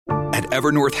At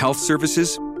Evernorth Health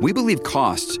Services, we believe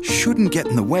costs shouldn't get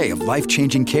in the way of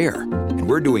life-changing care, and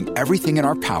we're doing everything in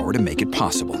our power to make it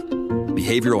possible.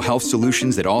 Behavioral health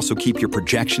solutions that also keep your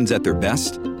projections at their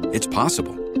best? It's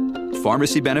possible.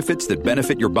 Pharmacy benefits that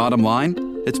benefit your bottom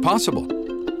line? It's possible.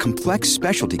 Complex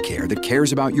specialty care that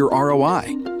cares about your ROI?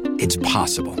 It's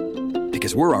possible.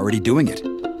 Because we're already doing it.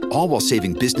 All while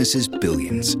saving businesses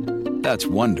billions. That's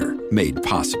Wonder made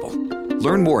possible.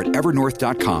 Learn more at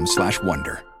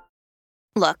evernorth.com/wonder.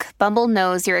 Look, Bumble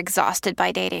knows you're exhausted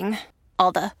by dating.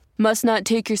 All the must not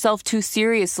take yourself too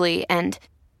seriously and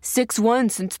 6'1"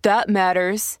 since that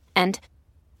matters. And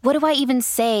what do I even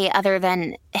say other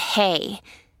than hey?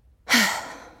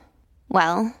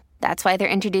 Well, that's why they're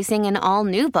introducing an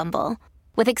all-new Bumble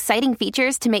with exciting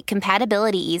features to make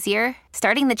compatibility easier,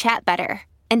 starting the chat better,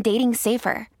 and dating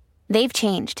safer. They've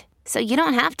changed, so you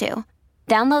don't have to.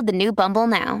 Download the new Bumble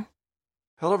now.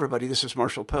 Hello, everybody. This is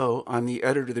Marshall Poe. I'm the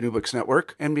editor of the New Books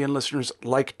Network. NBN listeners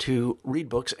like to read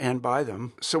books and buy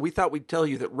them. So we thought we'd tell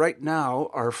you that right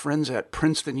now, our friends at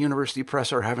Princeton University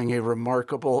Press are having a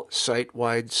remarkable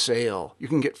site-wide sale. You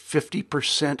can get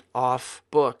 50% off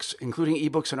books, including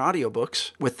ebooks and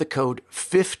audiobooks, with the code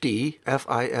 50,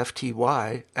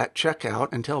 F-I-F-T-Y, at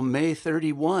checkout until May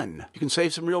 31. You can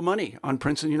save some real money on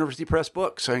Princeton University Press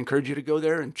books. I encourage you to go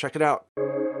there and check it out.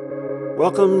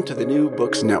 Welcome to the New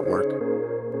Books Network.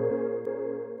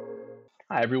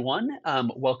 Hi, everyone.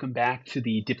 Welcome back to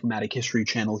the Diplomatic History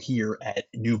channel here at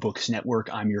New Books Network.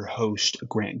 I'm your host,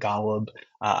 Grant Golub.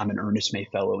 I'm an Ernest May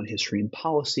Fellow in History and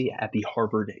Policy at the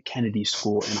Harvard Kennedy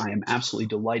School, and I am absolutely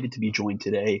delighted to be joined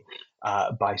today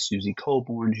by Susie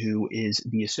Colborn, who is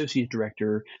the Associate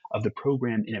Director of the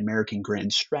Program in American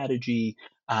Grand Strategy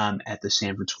at the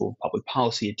Sanford School of Public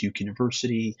Policy at Duke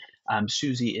University.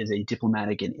 Susie is a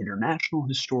diplomatic and international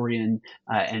historian,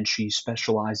 and she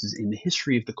specializes in the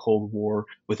history of the Cold War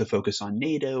with a focus on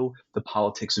NATO, the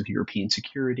politics of European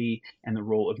security, and the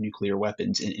role of nuclear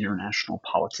weapons in international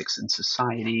politics and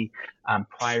society.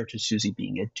 Prior to Susie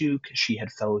being at Duke, she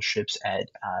had fellowships at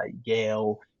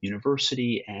Yale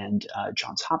University and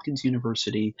Johns Hopkins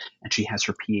University, and she has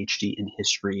her PhD in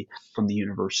history from the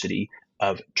University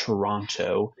of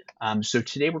Toronto. So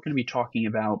today we're going to be talking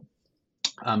about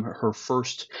her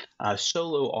first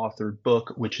solo authored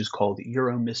book, which is called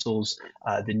Euromissiles,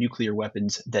 the Nuclear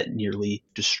Weapons That Nearly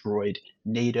Destroyed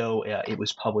NATO. It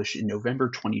was published in November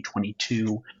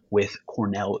 2022 with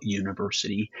Cornell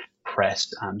University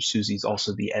Press. Susie's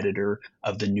also the editor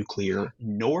of The Nuclear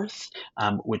North,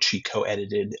 which she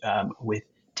co-edited with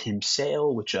Tim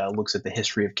Sale, which looks at the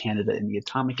history of Canada in the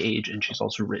atomic age, and she's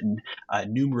also written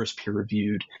numerous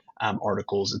peer-reviewed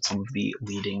articles in some of the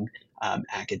leading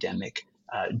academic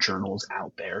journals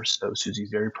out there. So Susie's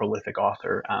a very prolific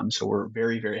author. So we're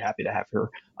very, very happy to have her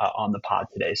on the pod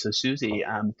today. So Susie,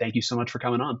 thank you so much for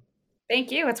coming on. Thank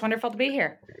you. It's wonderful to be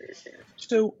here.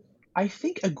 So I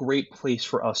think a great place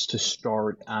for us to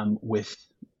start with,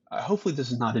 hopefully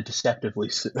this is not a deceptively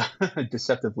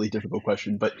difficult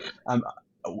question, but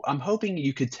I'm hoping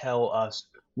you could tell us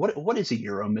what is a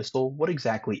Euromissile? What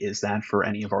exactly is that for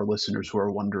any of our listeners who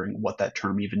are wondering what that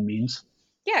term even means?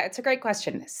 Yeah, it's a great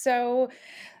question. So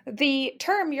the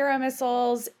term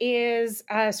Euromissiles is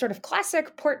a sort of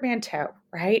classic portmanteau,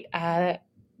 right?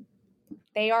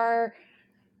 They are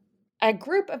a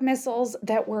group of missiles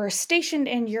that were stationed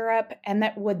in Europe and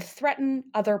that would threaten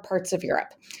other parts of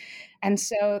Europe. And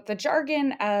so the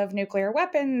jargon of nuclear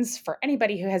weapons, for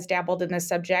anybody who has dabbled in this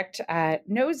subject,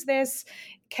 knows this,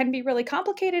 can be really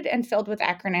complicated and filled with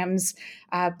acronyms.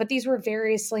 But these were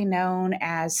variously known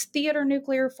as theater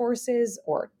nuclear forces,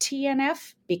 or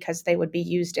TNF, because they would be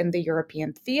used in the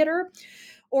European theater,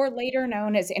 or later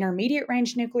known as intermediate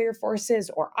range nuclear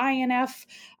forces, or INF,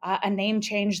 a name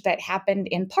change that happened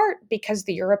in part because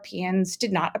the Europeans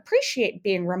did not appreciate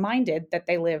being reminded that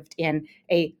they lived in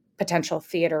a potential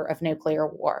theater of nuclear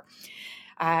war.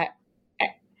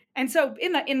 And so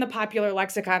in the popular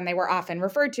lexicon, they were often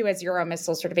referred to as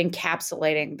Euromissiles, sort of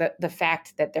encapsulating the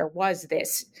fact that there was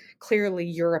this clearly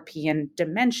European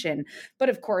dimension. But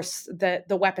of course, the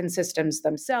weapon systems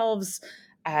themselves,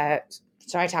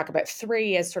 so I talk about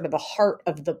three as sort of the heart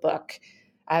of the book,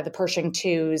 the Pershing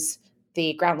IIs,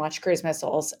 the ground-launched cruise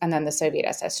missiles, and then the Soviet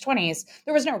SS-20s.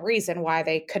 There was no reason why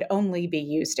they could only be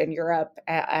used in Europe.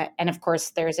 And of course,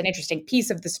 there's an interesting piece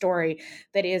of the story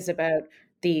that is about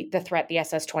the threat the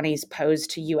SS-20s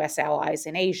posed to U.S. allies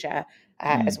in Asia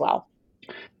as well.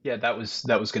 Yeah, that was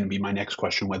going to be my next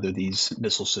question, whether these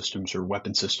missile systems or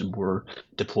weapon systems were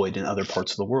deployed in other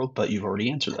parts of the world, but you've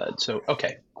already answered that. So,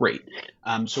 okay, great.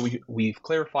 So we've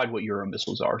clarified what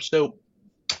Euromissiles are. So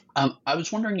I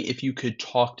was wondering if you could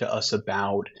talk to us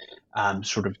about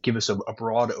sort of give us a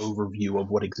broad overview of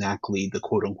what exactly the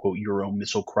quote unquote Euro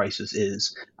missile crisis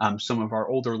is. Some of our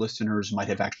older listeners might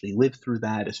have actually lived through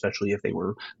that, especially if they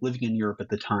were living in Europe at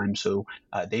the time. So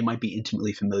they might be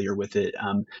intimately familiar with it.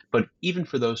 But even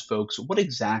for those folks, what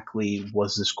exactly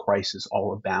was this crisis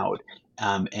all about?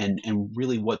 And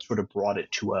really what sort of brought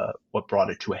it to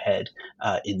a head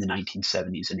in the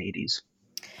 1970s and 80s?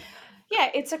 Yeah,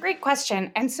 it's a great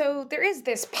question. And so there is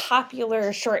this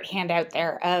popular shorthand out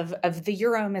there of the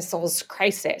Euro missiles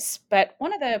crisis. But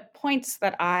one of the points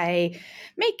that I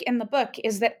make in the book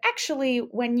is that actually,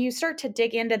 when you start to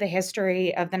dig into the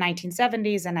history of the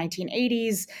 1970s and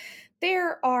 1980s,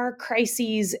 there are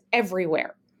crises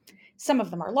everywhere. Some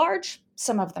of them are large,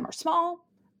 some of them are small,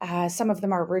 some of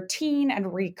them are routine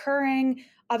and recurring,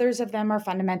 others of them are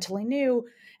fundamentally new.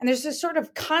 And there's this sort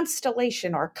of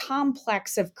constellation or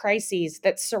complex of crises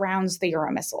that surrounds the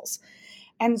Euro missiles.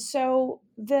 And so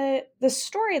the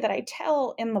story that I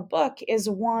tell in the book is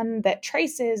one that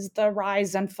traces the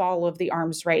rise and fall of the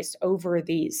arms race over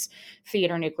these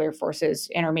theater nuclear forces,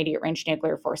 intermediate range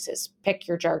nuclear forces, pick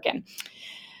your jargon.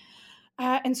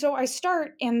 And so I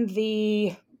start in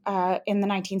the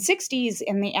 1960s,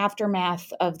 in the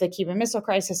aftermath of the Cuban Missile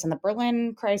Crisis and the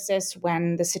Berlin Crisis,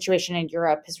 when the situation in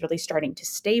Europe is really starting to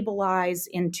stabilize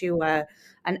into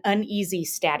an uneasy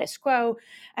status quo.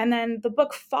 And then the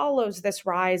book follows this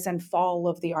rise and fall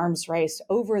of the arms race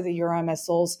over the Euro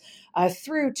missiles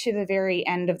through to the very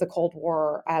end of the Cold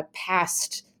War,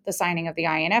 past the signing of the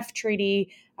INF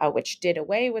Treaty, which did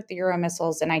away with the Euro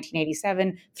missiles in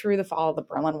 1987, through the fall of the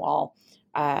Berlin Wall.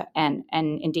 And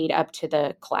indeed up to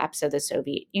the collapse of the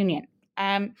Soviet Union.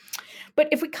 But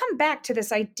if we come back to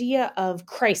this idea of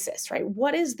crisis, right,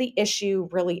 what is the issue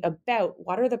really about?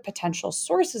 What are the potential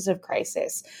sources of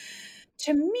crisis?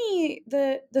 To me,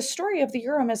 the story of the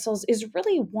Euro missiles is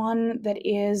really one that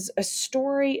is a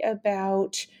story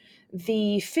about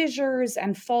the fissures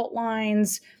and fault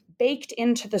lines baked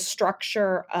into the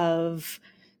structure of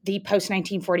the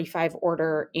post-1945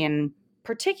 order in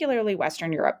particularly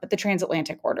Western Europe, but the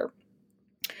transatlantic order.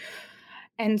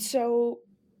 And so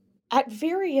at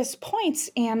various points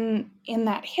in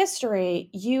that history,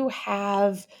 you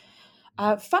have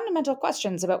fundamental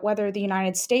questions about whether the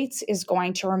United States is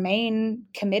going to remain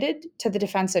committed to the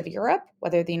defense of Europe,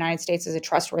 whether the United States is a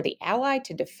trustworthy ally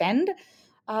to defend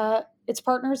its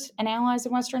partners and allies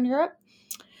in Western Europe,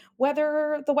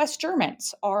 whether the West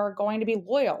Germans are going to be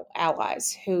loyal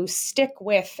allies who stick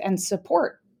with and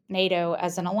support NATO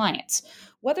as an alliance,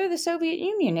 whether the Soviet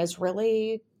Union is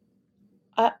really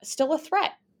still a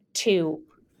threat to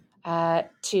the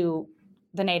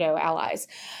NATO allies.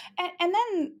 And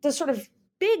then the sort of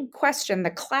big question,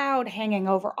 the cloud hanging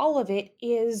over all of it,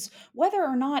 is whether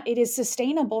or not it is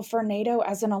sustainable for NATO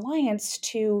as an alliance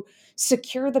to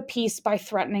secure the peace by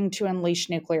threatening to unleash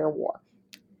nuclear war.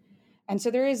 And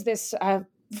so there is this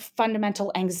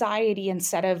fundamental anxiety and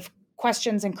set of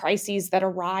questions and crises that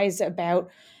arise about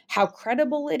how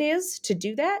credible it is to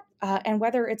do that, and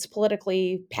whether it's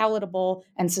politically palatable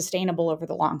and sustainable over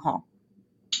the long haul.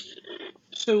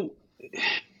 So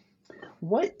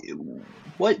what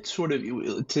sort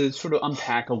of, to sort of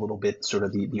unpack a little bit sort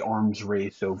of the arms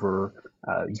race over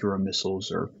Euro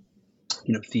missiles, or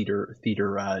theater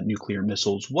nuclear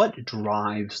missiles, what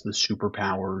drives the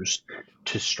superpowers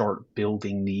to start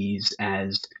building these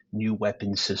as new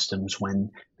weapon systems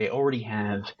when they already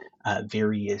have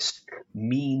various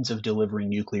means of delivering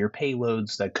nuclear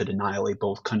payloads that could annihilate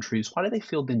both countries? Why do they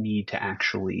feel the need to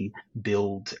actually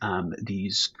build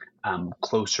these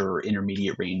closer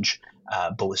intermediate range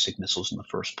ballistic missiles in the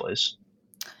first place?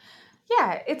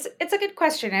 Yeah, it's a good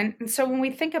question. And so when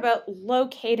we think about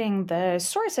locating the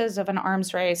sources of an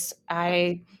arms race,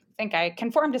 I think I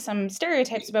conform to some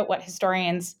stereotypes about how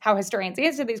historians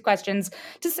answer these questions,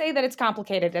 to say that it's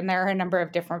complicated and there are a number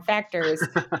of different factors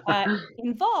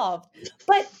involved.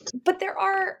 But there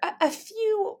are a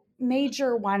few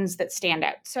major ones that stand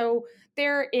out. So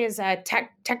there is a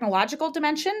technological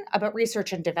dimension about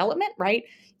research and development, right?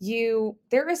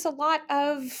 There is a lot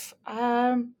of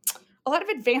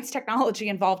advanced technology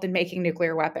involved in making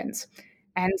nuclear weapons.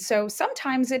 And so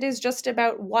sometimes it is just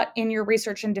about what in your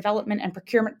research and development and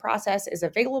procurement process is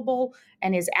available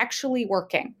and is actually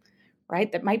working,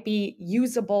 right? That might be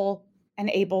usable and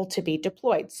able to be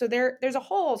deployed. So there's a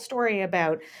whole story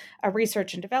about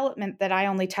research and development that I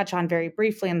only touch on very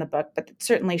briefly in the book, but that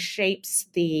certainly shapes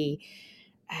the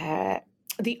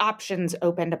options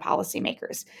open to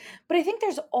policymakers. But I think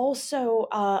there's also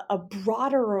a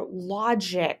broader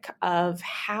logic of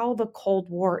how the Cold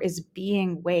War is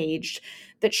being waged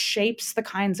that shapes the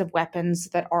kinds of weapons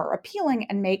that are appealing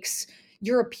and makes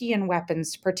European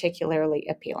weapons particularly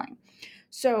appealing.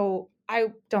 So I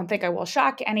don't think I will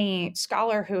shock any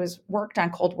scholar who has worked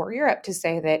on Cold War Europe to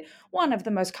say that one of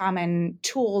the most common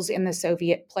tools in the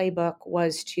Soviet playbook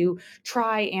was to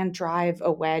try and drive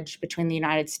a wedge between the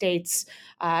United States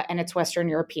and its Western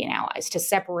European allies, to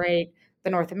separate the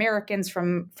North Americans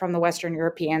from the Western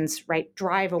Europeans, right?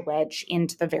 Drive a wedge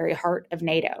into the very heart of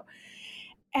NATO.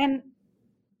 And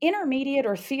intermediate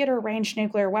or theater range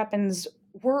nuclear weapons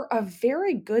were a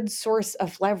very good source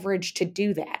of leverage to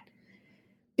do that,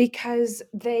 because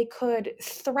they could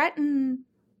threaten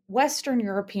Western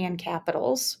European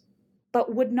capitals,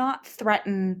 but would not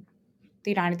threaten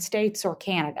the United States or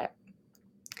Canada.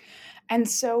 And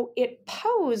so it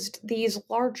posed these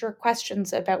larger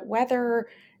questions about whether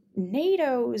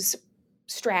NATO's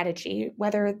strategy,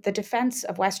 whether the defense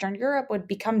of Western Europe would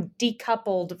become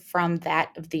decoupled from that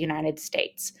of the United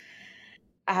States.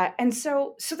 And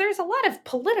so there's a lot of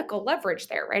political leverage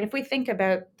there, right? If we think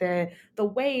about the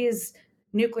ways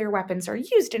nuclear weapons are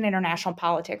used in international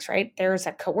politics, right? There's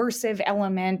a coercive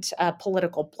element, a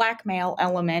political blackmail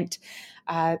element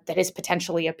that is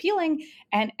potentially appealing.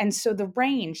 And so the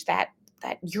range that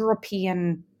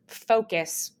European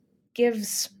focus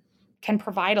can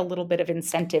provide a little bit of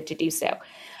incentive to do so.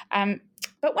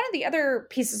 But one of the other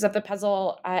pieces of the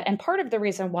puzzle, and part of the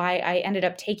reason why I ended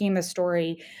up taking the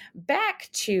story back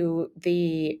to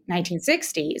the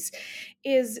 1960s,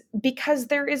 is because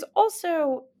there is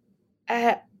also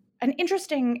an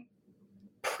interesting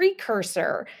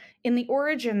precursor in the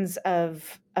origins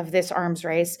of this arms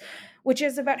race, which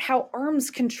is about how arms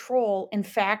control, in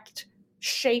fact,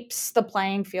 shapes the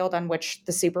playing field on which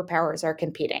the superpowers are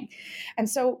competing. And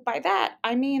so by that,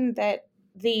 I mean that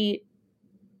the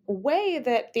way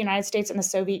that the United States and the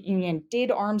Soviet Union did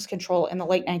arms control in the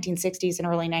late 1960s and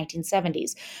early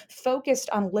 1970s focused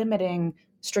on limiting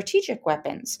strategic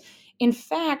weapons. In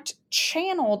fact,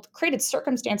 created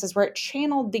circumstances where it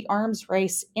channeled the arms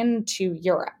race into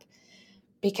Europe.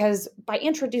 Because by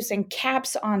introducing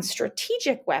caps on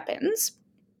strategic weapons,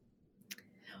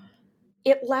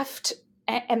 it left,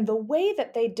 and the way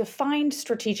that they defined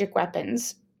strategic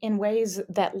weapons in ways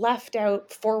that left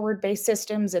out forward-based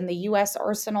systems in the U.S.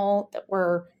 arsenal that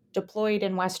were deployed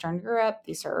in Western Europe.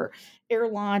 These are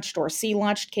air-launched or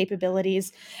sea-launched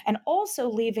capabilities, and also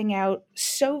leaving out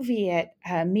Soviet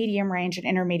medium-range and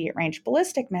intermediate-range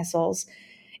ballistic missiles.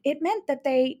 It meant that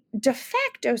they de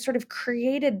facto sort of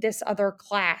created this other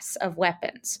class of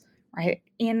weapons, right,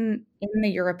 in the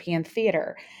European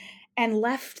theater, and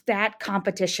left that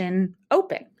competition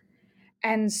open.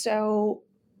 And so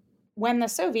when the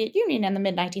Soviet Union in the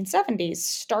mid-1970s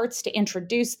starts to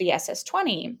introduce the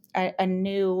SS-20, a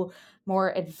new,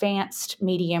 more advanced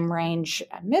medium-range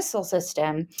missile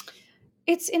system,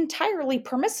 it's entirely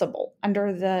permissible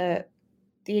under the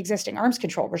existing arms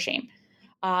control regime.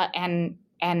 And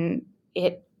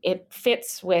it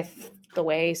fits with the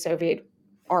way Soviet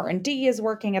R&D is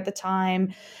working at the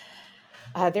time.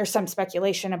 There's some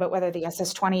speculation about whether the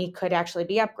SS-20 could actually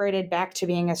be upgraded back to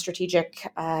being a strategic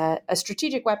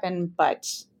weapon, but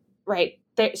right.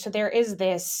 So there is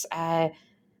this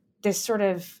sort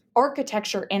of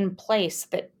architecture in place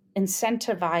that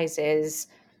incentivizes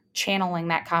channeling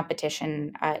that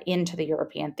competition into the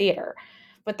European theater.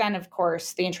 But then, of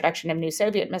course, the introduction of new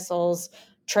Soviet missiles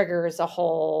triggers a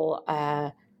whole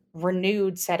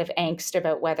renewed set of angst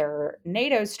about whether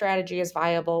NATO's strategy is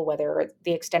viable, whether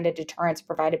the extended deterrence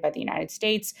provided by the United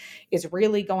States is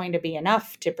really going to be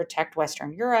enough to protect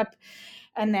Western Europe.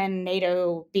 And then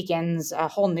NATO begins a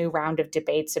whole new round of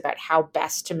debates about how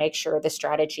best to make sure the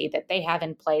strategy that they have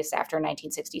in place after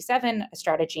 1967, a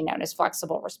strategy known as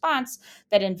flexible response,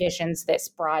 that envisions this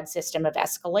broad system of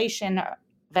escalation,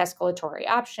 of escalatory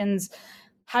options.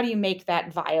 How do you make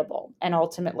that viable? And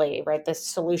ultimately, right, the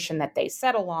solution that they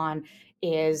settle on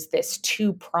is this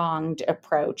two-pronged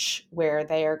approach where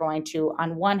they are going to,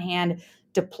 on one hand,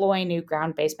 deploy new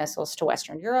ground-based missiles to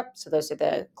Western Europe. So those are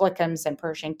the Glickems and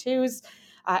Pershing IIs.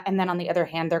 And then on the other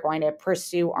hand, they're going to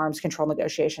pursue arms control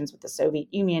negotiations with the Soviet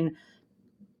Union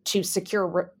to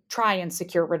try and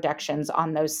secure reductions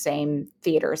on those same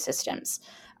theater systems.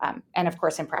 And of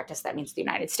course, in practice, that means the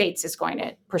United States is going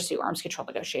to pursue arms control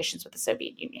negotiations with the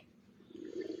Soviet Union.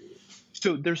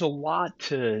 So there's a lot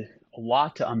to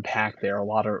unpack there, a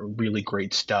lot of really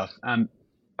great stuff.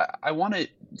 I want to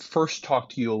first talk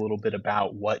to you a little bit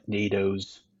about what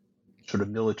NATO's sort of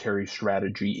military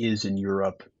strategy is in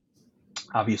Europe,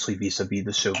 obviously vis-a-vis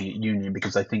the Soviet Union,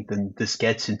 because I think then this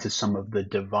gets into some of the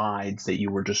divides that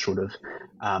you were just sort of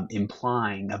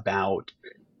implying about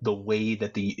the way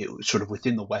that sort of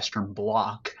within the Western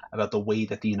Bloc, about the way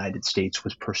that the United States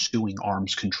was pursuing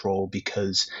arms control,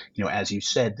 because, as you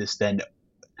said, this then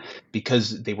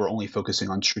because they were only focusing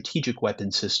on strategic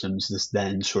weapon systems, this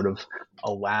then sort of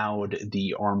allowed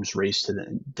the arms race to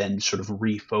then sort of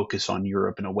refocus on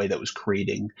Europe in a way that was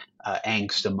creating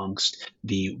angst amongst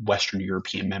the Western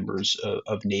European members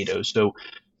of NATO. So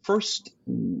first,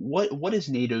 what is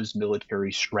NATO's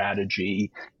military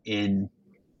strategy in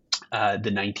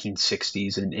the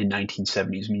 1960s and in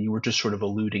 1970s? I mean, you were just sort of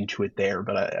alluding to it there,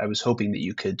 but I was hoping that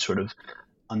you could sort of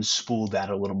unspool that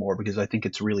a little more, because I think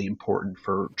it's really important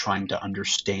for trying to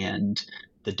understand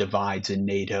the divides in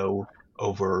NATO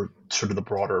over sort of the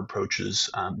broader approaches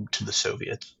to the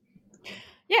Soviets.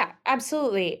 Yeah,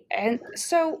 absolutely. And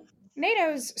so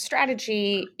NATO's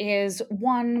strategy is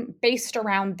one based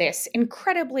around this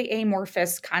incredibly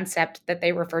amorphous concept that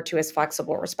they refer to as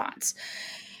flexible response.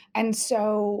 And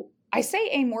so I say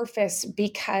amorphous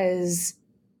because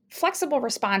flexible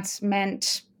response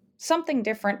meant something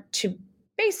different to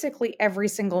basically every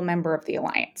single member of the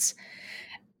alliance.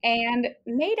 And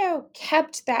NATO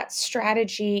kept that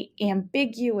strategy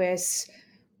ambiguous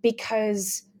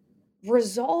because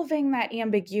resolving that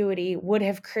ambiguity would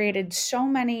have created so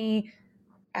many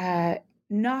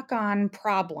knock-on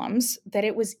problems that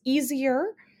it was easier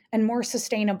and more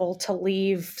sustainable to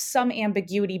leave some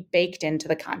ambiguity baked into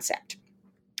the concept.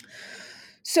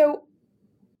 So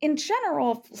in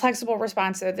general, flexible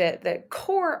response, the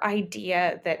core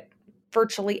idea that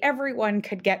virtually everyone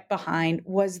could get behind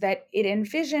was that it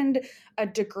envisioned a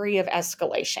degree of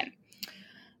escalation.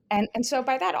 And so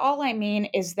by that, all I mean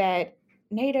is that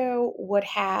NATO would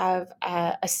have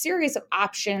a series of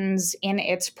options in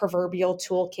its proverbial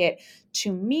toolkit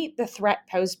to meet the threat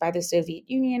posed by the Soviet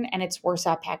Union and its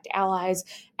Warsaw Pact allies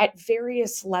at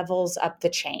various levels up the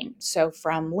chain. So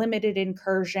from limited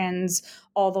incursions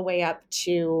all the way up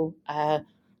to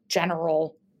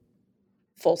general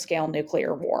full-scale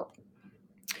nuclear war.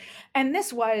 And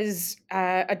this was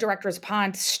a direct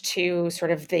response to sort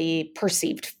of the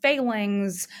perceived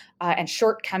failings and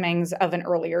shortcomings of an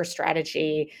earlier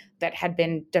strategy that had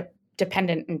been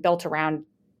dependent and built around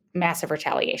massive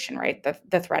retaliation, right?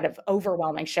 The threat of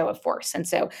overwhelming show of force. And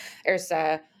so there's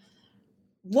a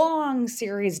long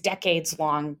series,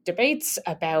 decades-long debates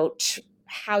about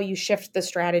how you shift the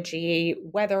strategy,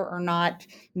 whether or not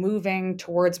moving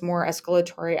towards more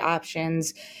escalatory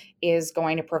options is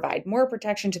going to provide more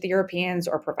protection to the Europeans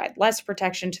or provide less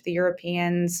protection to the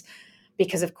Europeans.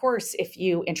 Because, of course, if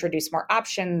you introduce more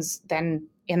options, then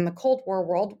in the Cold War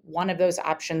world, one of those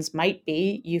options might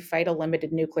be you fight a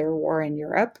limited nuclear war in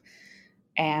Europe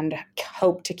and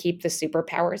hope to keep the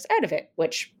superpowers out of it,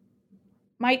 which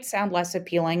might sound less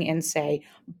appealing in, say,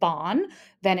 Bonn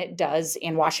than it does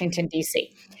in Washington,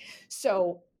 D.C.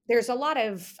 So there's a lot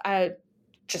of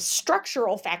just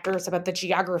structural factors about the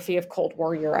geography of Cold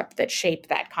War Europe that shape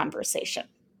that conversation.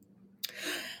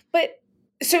 But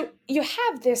so you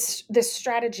have this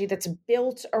strategy that's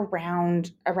built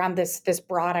around this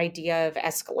broad idea of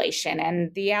escalation,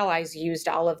 and the Allies used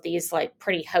all of these like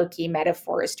pretty hokey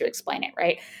metaphors to explain it,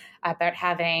 right? About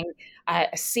having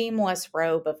a seamless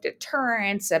robe of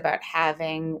deterrence, about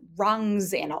having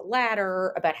rungs in a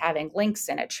ladder, about having links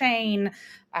in a chain,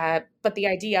 but the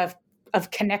idea of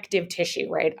connective tissue,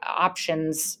 right?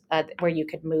 Options where you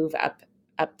could move up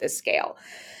the scale.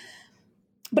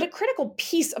 But a critical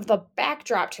piece of the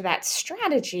backdrop to that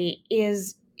strategy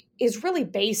is really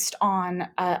based on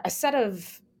a set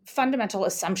of fundamental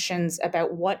assumptions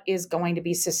about what is going to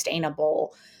be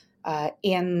sustainable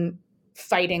in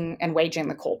fighting and waging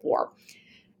the Cold War.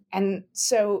 And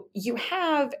so you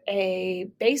have a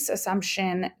base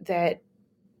assumption that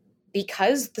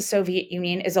because the Soviet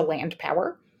Union is a land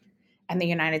power and the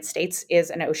United States is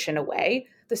an ocean away,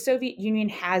 the Soviet Union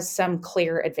has some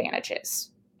clear advantages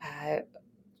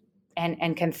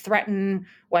and can threaten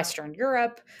Western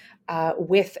Europe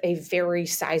with a very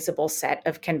sizable set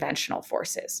of conventional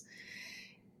forces.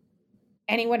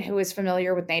 Anyone who is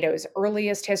familiar with NATO's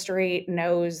earliest history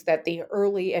knows that the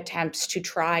early attempts to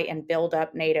try and build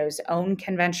up NATO's own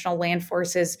conventional land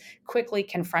forces quickly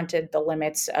confronted the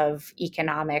limits of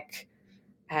economic,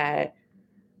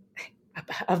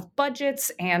 of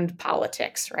budgets and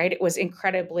politics, right? It was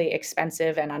incredibly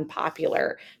expensive and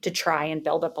unpopular to try and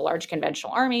build up a large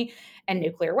conventional army, and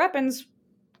nuclear weapons,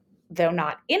 though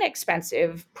not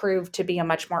inexpensive, proved to be a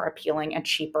much more appealing and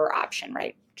cheaper option,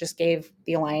 right? Just gave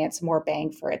the alliance more bang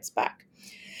for its buck.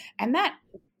 And that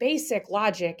basic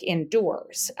logic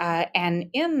endures. And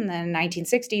in the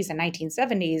 1960s and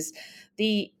 1970s,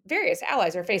 the various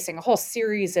allies are facing a whole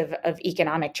series of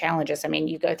economic challenges. I mean,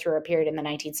 you go through a period in the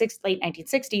late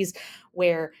 1960s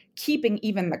where keeping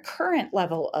even the current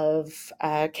level of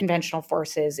conventional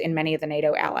forces in many of the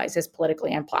NATO allies is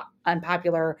politically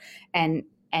unpopular and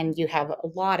and you have a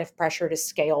lot of pressure to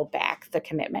scale back the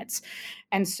commitments.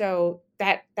 And so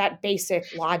that basic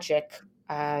logic,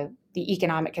 the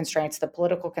economic constraints, the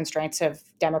political constraints of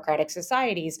democratic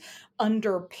societies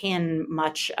underpin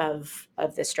much of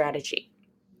the strategy.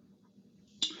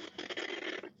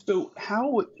 So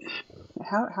how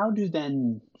do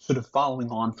then, sort of following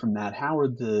on from that, how are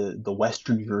the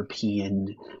Western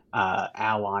European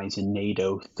allies in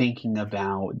NATO thinking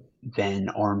about then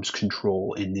arms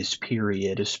control in this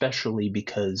period, especially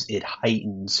because it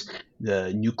heightens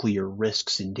the nuclear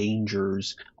risks and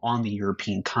dangers on the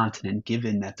European continent,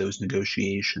 given that those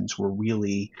negotiations were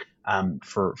really,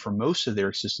 for most of their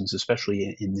existence,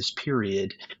 especially in this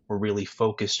period, were really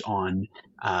focused on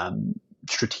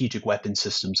strategic weapon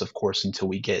systems, of course, until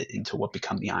we get into what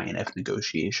become the INF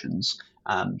negotiations,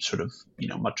 sort of,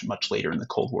 much later in the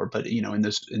Cold War. But, in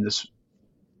this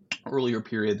earlier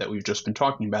period that we've just been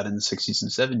talking about in the 60s and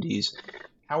 70s,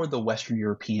 how are the Western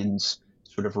Europeans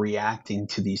sort of reacting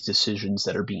to these decisions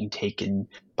that are being taken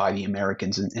by the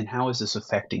Americans, and how is this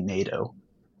affecting NATO?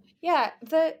 Yeah,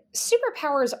 the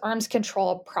superpowers arms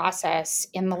control process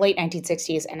in the late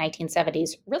 1960s and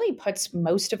 1970s really puts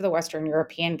most of the Western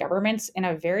European governments in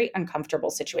a very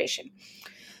uncomfortable situation.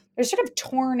 They're sort of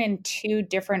torn in two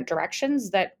different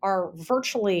directions that are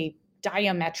virtually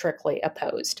diametrically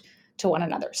opposed to one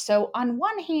another. So on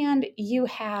one hand, you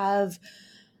have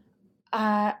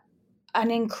an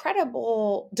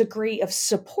incredible degree of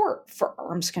support for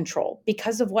arms control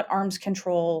because of what arms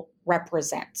control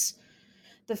represents.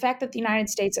 The fact that the United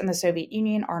States and the Soviet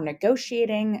Union are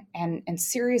negotiating and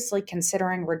seriously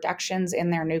considering reductions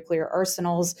in their nuclear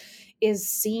arsenals is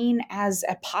seen as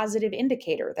a positive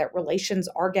indicator that relations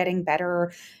are getting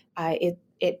better.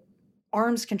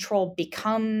 Arms control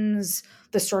becomes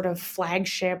the sort of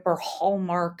flagship or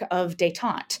hallmark of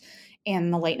détente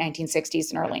in the late 1960s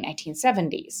and early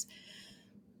 1970s.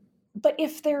 But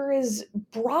if there is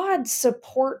broad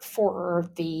support for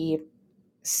the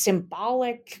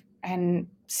symbolic and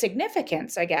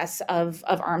significance, I guess, of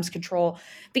arms control,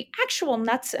 the actual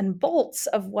nuts and bolts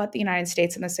of what the United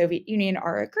States and the Soviet Union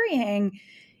are agreeing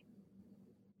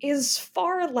is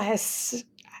far less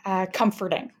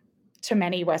comforting to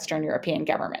many Western European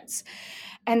governments.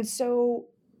 And so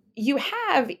you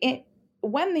have,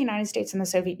 when the United States and the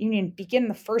Soviet Union begin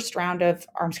the first round of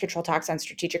arms control talks on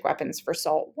strategic weapons for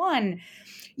SALT I,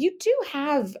 you do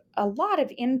have a lot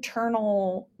of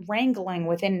internal wrangling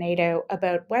within NATO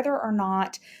about whether or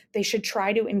not they should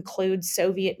try to include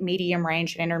Soviet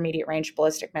medium-range and intermediate-range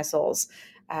ballistic missiles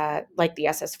like the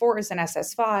SS-4s and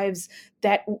SS-5s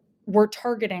that were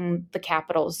targeting the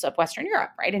capitals of Western Europe,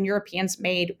 right? And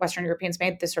Western Europeans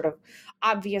made this sort of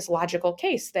obvious logical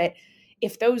case that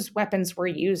if those weapons were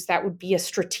used, that would be a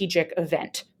strategic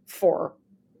event for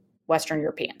Western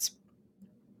Europeans.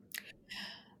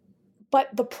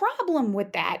 But the problem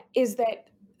with that is that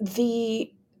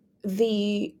the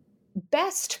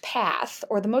best path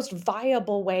or the most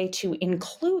viable way to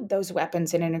include those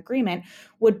weapons in an agreement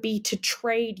would be to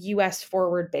trade U.S.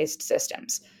 forward-based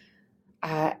systems.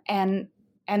 And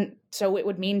so it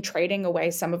would mean trading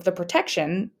away some of the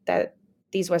protection that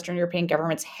these Western European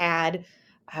governments had,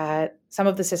 some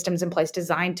of the systems in place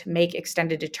designed to make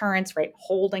extended deterrence, right,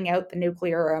 holding out the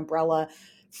nuclear umbrella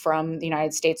from the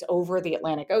United States over the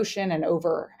Atlantic Ocean and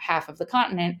over half of the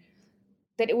continent,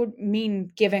 that it would mean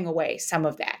giving away some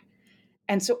of that.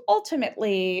 And so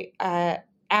ultimately,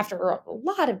 after a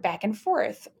lot of back and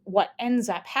forth, what ends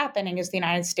up happening is the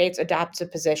United States adopts a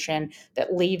position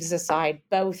that leaves aside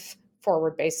both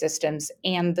forward-based systems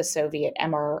and the Soviet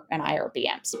MR and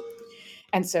IRBMs.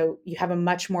 And so you have a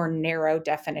much more narrow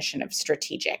definition of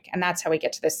strategic. And that's how we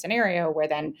get to this scenario where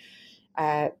then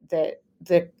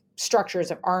the structures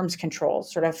of arms control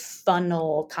sort of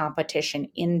funnel competition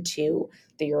into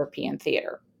the European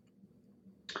theater.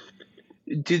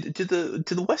 Do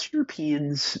the West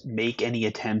Europeans make any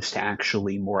attempts to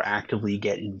actually more actively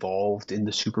get involved in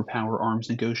the superpower arms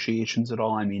negotiations at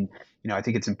all? I mean, I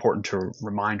think it's important to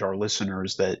remind our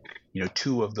listeners that,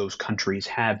 two of those countries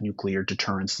have nuclear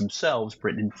deterrence themselves,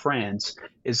 Britain and France.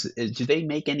 Do they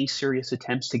make any serious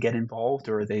attempts to get involved,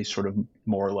 or are they sort of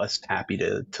more or less happy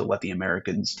to let the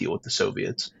Americans deal with the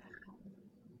Soviets?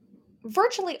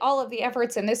 Virtually all of the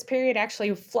efforts in this period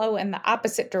actually flow in the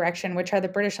opposite direction, which are the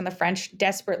British and the French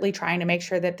desperately trying to make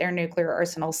sure that their nuclear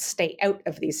arsenals stay out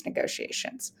of these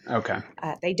negotiations. Okay.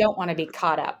 They don't want to be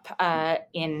caught up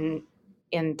in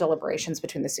deliberations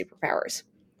between the superpowers.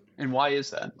 And why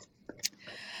is that?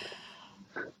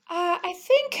 I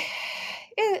think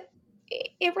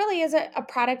it really is a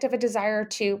product of a desire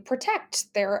to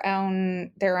protect their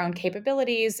own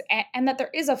capabilities, and that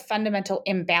there is a fundamental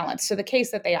imbalance. So the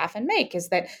case that they often make is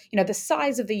that the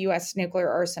size of the U.S. nuclear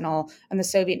arsenal and the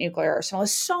Soviet nuclear arsenal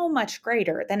is so much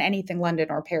greater than anything London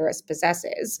or Paris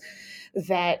possesses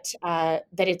that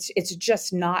it's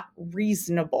just not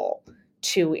reasonable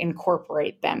to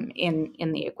incorporate them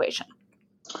in the equation.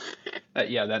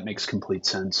 Yeah, that makes complete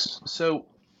sense. So,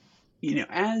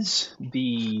 as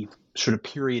the sort of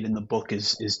period in the book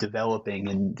is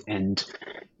developing and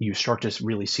you start to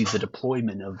really see the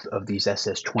deployment of these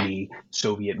SS-20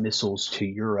 Soviet missiles to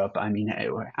Europe, I mean,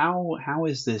 how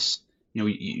is this,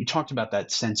 you talked about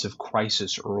that sense of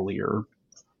crisis earlier.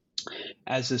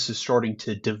 As this is starting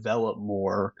to develop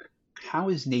more, how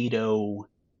is NATO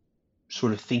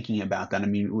sort of thinking about that? I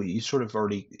mean, you sort of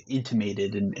already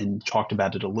intimated and talked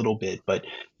about it a little bit, but,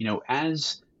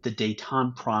 as the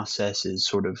détente process is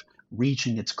sort of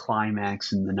reaching its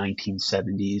climax in the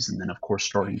 1970s and then, of course,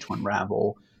 starting to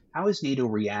unravel, how is NATO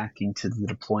reacting to the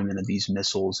deployment of these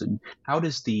missiles? And how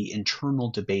does the internal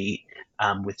debate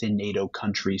within NATO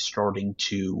countries starting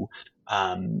to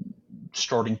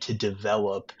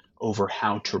develop over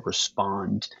how to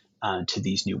respond to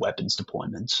these new weapons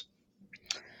deployments?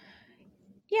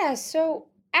 Yeah, so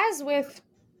as with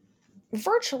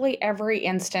virtually every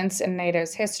instance in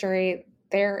NATO's history,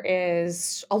 there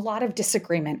is a lot of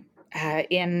disagreement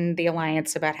in the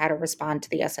alliance about how to respond to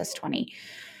the SS-20.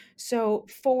 So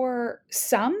for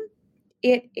some,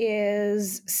 it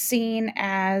is seen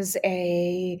as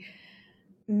a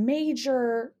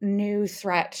major new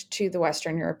threat to the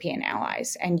Western European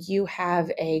allies, and you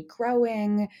have a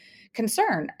growing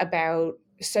concern about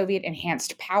Soviet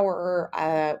enhanced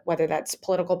power, whether that's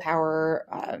political power,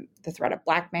 the threat of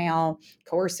blackmail,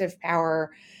 coercive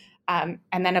power, and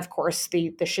then, of course,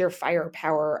 the sheer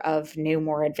firepower of new,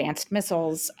 more advanced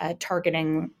missiles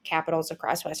targeting capitals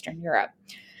across Western Europe.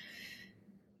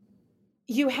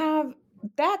 You have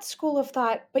that school of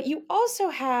thought, but you also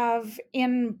have,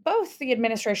 in both the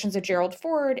administrations of Gerald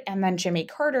Ford and then Jimmy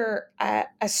Carter,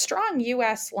 a strong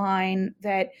U.S. line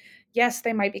that, yes,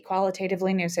 they might be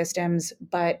qualitatively new systems,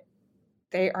 but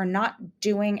they are not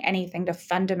doing anything to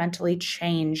fundamentally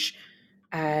change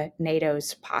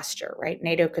NATO's posture, right?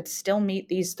 NATO could still meet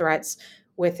these threats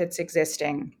with its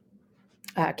existing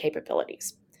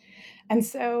capabilities. And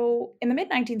so in the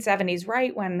mid-1970s,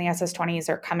 right when the SS-20s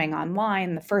are coming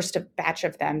online, the first batch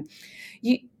of them,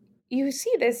 you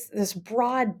see this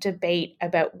broad debate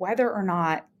about whether or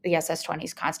not the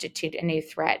SS-20s constitute a new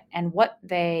threat and what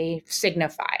they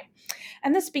signify.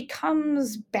 And this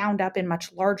becomes bound up in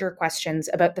much larger questions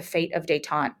about the fate of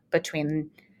détente between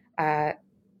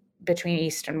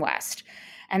East and West.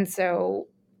 And so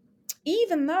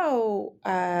even though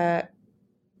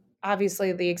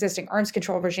obviously the existing arms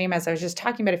control regime, as I was just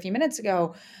talking about a few minutes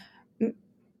ago,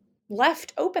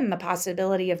 left open the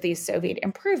possibility of these Soviet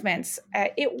improvements,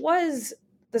 it was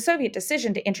the Soviet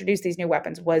decision to introduce these new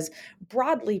weapons was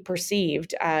broadly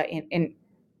perceived in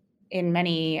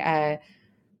many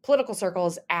political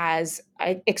circles as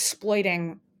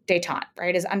exploiting détente,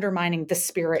 right, as undermining the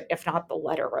spirit, if not the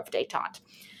letter, of détente.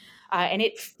 And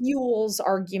it fuels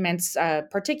arguments,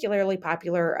 particularly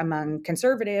popular among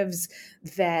conservatives,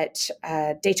 that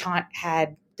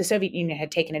the Soviet Union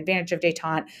had taken advantage of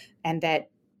détente, and that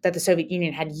the Soviet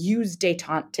Union had used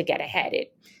détente to get ahead.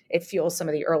 It fuels some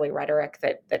of the early rhetoric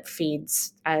that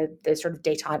feeds the sort of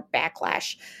détente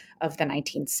backlash of the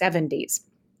 1970s.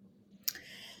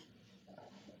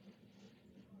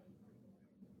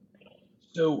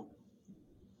 So,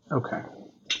 okay.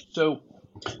 So,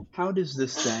 how does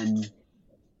this then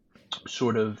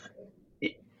sort of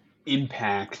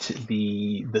impact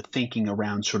the thinking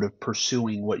around sort of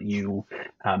pursuing what you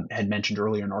had mentioned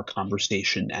earlier in our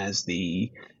conversation as the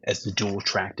dual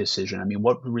track decision? I mean,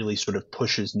 what really sort of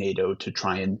pushes NATO to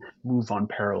try and move on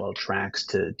parallel tracks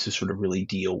to sort of really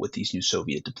deal with these new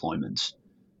Soviet deployments?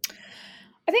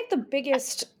 I think the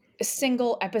biggest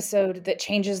single episode that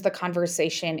changes the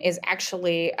conversation is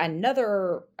actually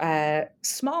another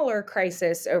smaller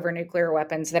crisis over nuclear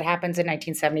weapons that happens in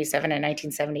 1977 and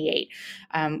 1978,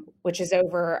 which is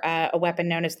over a weapon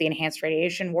known as the Enhanced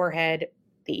Radiation Warhead,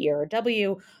 the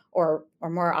ERW, or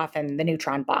more often the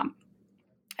neutron bomb.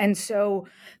 And so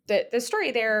the story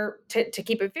there, to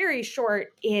keep it very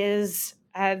short, is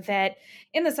that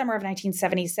in the summer of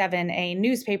 1977, a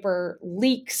newspaper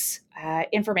leaks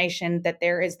information that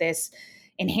there is this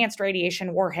enhanced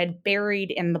radiation warhead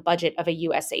buried in the budget of a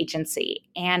U.S. agency.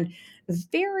 And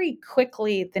very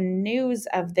quickly, the news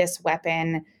of this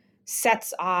weapon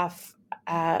sets off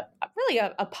really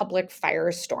a public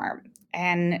firestorm.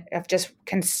 and of just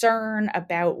concern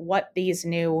about what these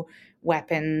new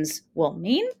weapons will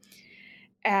mean,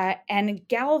 and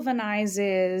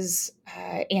galvanizes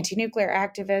anti-nuclear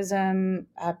activism,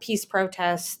 peace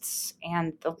protests,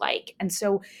 and the like. And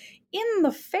so in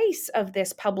the face of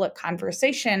this public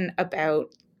conversation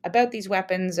about these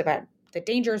weapons, about the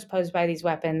dangers posed by these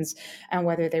weapons, and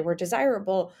whether they were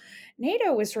desirable,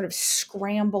 NATO was sort of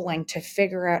scrambling to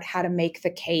figure out how to make the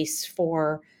case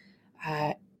for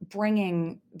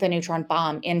bringing the neutron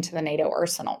bomb into the NATO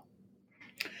arsenal.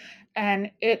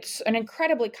 And it's an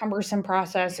incredibly cumbersome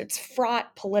process. It's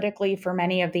fraught politically for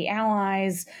many of the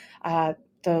allies.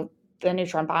 The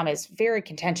neutron bomb is very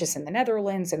contentious in the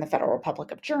Netherlands and the Federal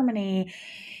Republic of Germany.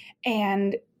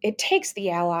 And it takes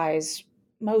the allies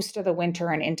most of the winter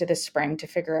and into the spring to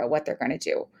figure out what they're going to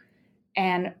do.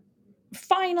 And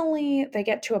finally, they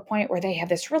get to a point where they have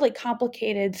this really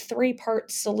complicated 3-part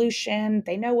solution.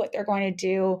 They know what they're going to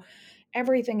do.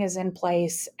 Everything is in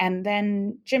place. And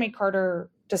then Jimmy Carter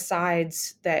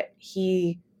decides that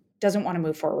he doesn't want to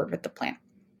move forward with the plan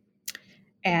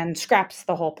and scraps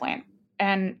the whole plan.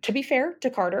 And to be fair to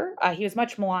Carter, he was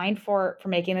much maligned for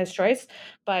making this choice.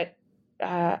 But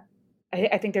I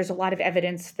think there's a lot of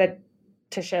evidence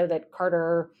to show that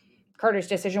Carter's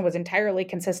decision was entirely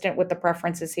consistent with the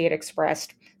preferences he had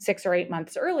expressed 6 or 8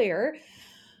 months earlier.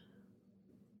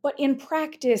 But in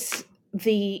practice,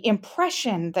 the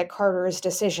impression that Carter's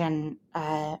decision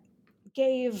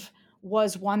gave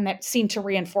was one that seemed to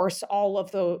reinforce all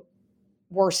of the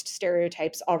worst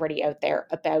stereotypes already out there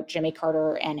about Jimmy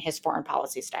Carter and his foreign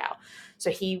policy style.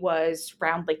 So he was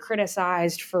roundly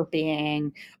criticized for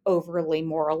being overly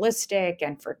moralistic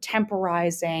and for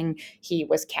temporizing. He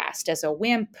was cast as a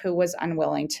wimp who was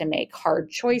unwilling to make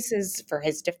hard choices for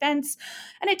his defense.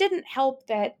 And it didn't help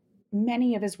that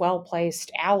many of his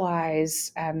well-placed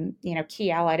allies,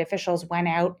 key allied officials, went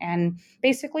out and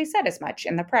basically said as much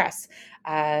in the press.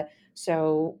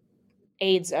 So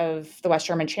aides of the West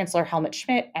German Chancellor Helmut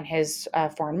Schmidt and his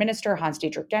foreign minister,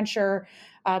 Hans-Dietrich Genscher,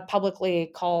 publicly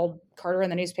called Carter in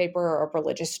the newspaper a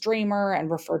religious dreamer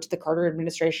and referred to the Carter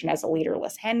administration as a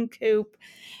leaderless hen coop.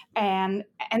 And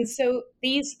so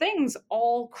these things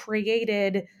all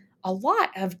created a lot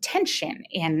of tension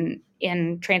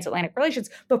in transatlantic relations,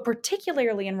 but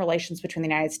particularly in relations between the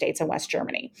United States and West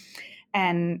Germany.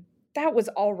 And that was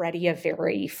already a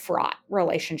very fraught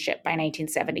relationship by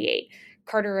 1978.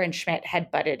 Carter and Schmidt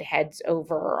had butted heads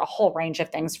over a whole range of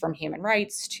things, from human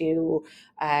rights to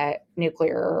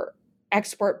nuclear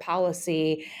export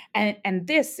policy. And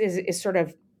this is sort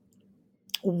of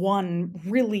one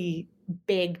really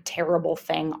big, terrible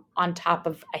thing on top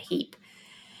of a heap.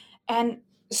 And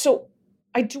so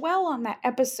I dwell on that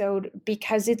episode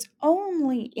because it's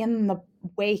only in the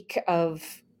wake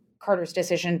of Carter's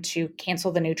decision to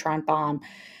cancel the neutron bomb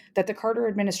that the Carter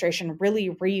administration really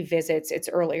revisits its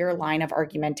earlier line of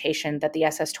argumentation that the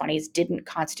SS-20s didn't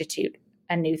constitute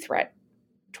a new threat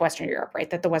to Western Europe, right?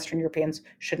 That the Western Europeans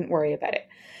shouldn't worry about it.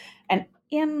 And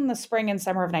in the spring and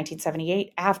summer of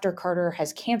 1978, after Carter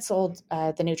has canceled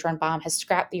the neutron bomb, has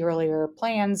scrapped the earlier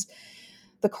plans,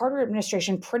 the Carter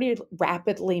administration pretty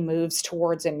rapidly moves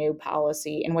towards a new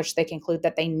policy in which they conclude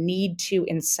that they need to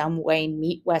in some way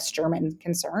meet West German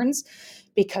concerns,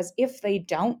 because if they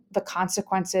don't, the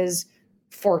consequences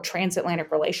for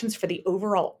transatlantic relations, for the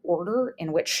overall order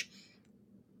in which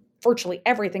virtually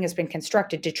everything has been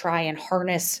constructed to try and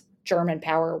harness German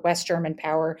power, West German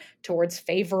power towards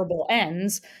favorable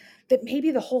ends, that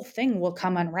maybe the whole thing will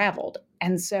come unraveled.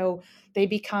 And so they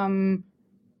become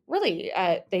really,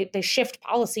 they shift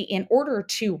policy in order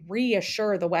to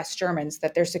reassure the West Germans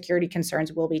that their security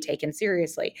concerns will be taken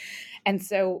seriously. And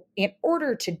so in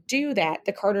order to do that,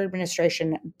 the Carter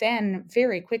administration then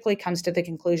very quickly comes to the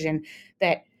conclusion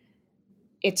that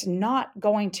it's not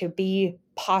going to be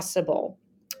possible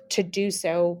to do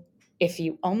so if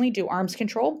you only do arms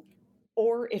control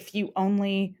or if you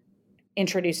only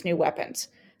introduce new weapons,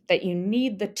 that you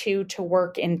need the two to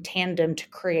work in tandem to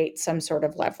create some sort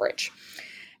of leverage.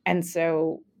 And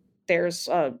so there's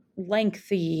a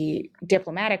lengthy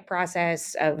diplomatic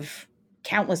process of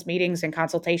countless meetings and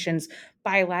consultations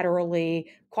bilaterally,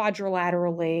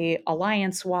 quadrilaterally,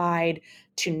 alliance-wide,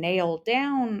 to nail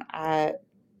down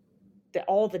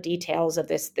all the details of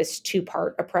this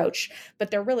 2-part approach. But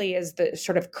there really is the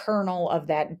sort of kernel of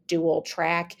that dual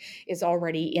track is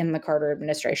already in the Carter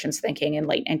administration's thinking in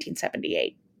late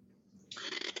 1978.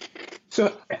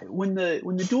 So when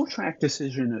the dual track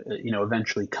decision,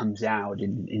 eventually comes out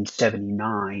in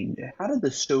 79, how did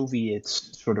the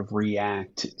Soviets sort of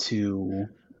react to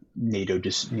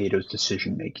NATO's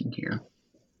decision making here?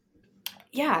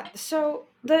 Yeah, so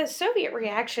the Soviet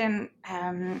reaction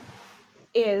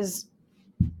is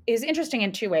interesting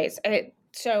in two ways.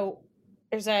 So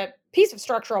there's a piece of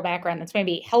structural background that's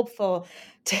maybe helpful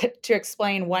to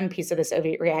explain one piece of the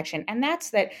Soviet reaction, and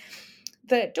that's that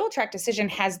the dual track decision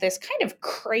has this kind of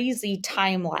crazy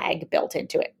time lag built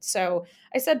into it. So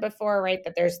I said before, right,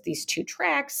 that there's these two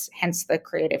tracks, hence the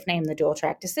creative name, the dual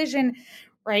track decision,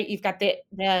 right? You've got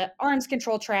the arms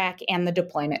control track and the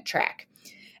deployment track.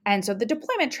 And so the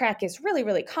deployment track is really,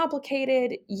 really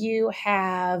complicated. You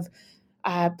have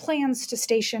plans to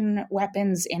station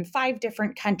weapons in 5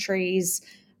 different countries.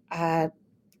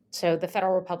 So the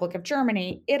Federal Republic of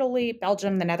Germany, Italy,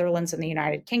 Belgium, the Netherlands, and the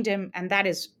United Kingdom. And that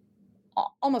is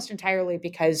almost entirely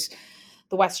because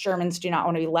the West Germans do not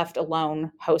want to be left alone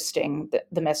hosting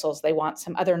the missiles. They want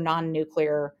some other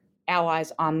non-nuclear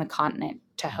allies on the continent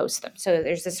to host them. So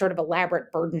there's this sort of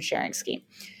elaborate burden sharing scheme.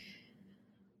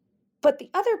 But the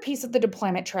other piece of the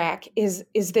deployment track is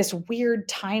this weird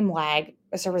time lag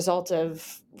as a result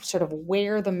of sort of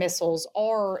where the missiles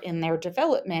are in their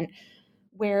development,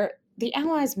 where the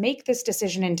Allies make this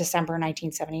decision in December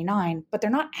 1979, but they're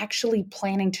not actually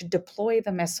planning to deploy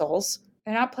the missiles.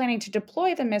 They're not planning to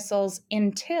deploy the missiles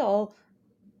until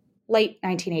late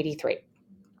 1983.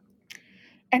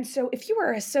 And so if you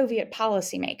were a Soviet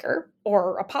policymaker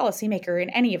or a policymaker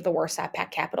in any of the Warsaw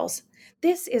Pact capitals,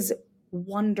 this is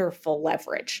wonderful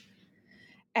leverage.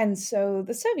 And so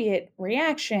the Soviet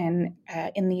reaction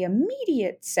in the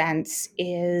immediate sense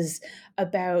is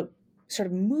about sort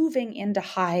of moving into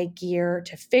high gear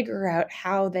to figure out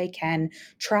how they can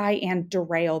try and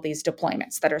derail these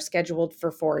deployments that are scheduled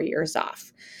for 4 years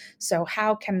off. So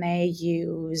how can they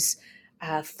use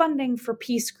funding for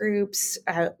peace groups,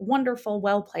 wonderful,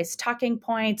 well-placed talking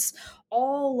points,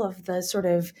 all of the sort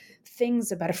of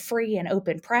things about a free and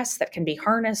open press that can be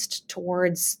harnessed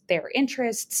towards their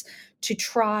interests to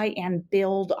try and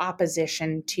build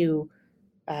opposition to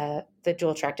the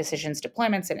dual track decisions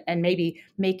deployments and maybe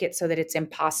make it so that it's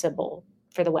impossible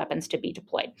for the weapons to be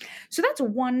deployed. So that's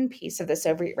one piece of the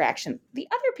Soviet reaction. The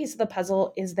other piece of the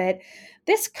puzzle is that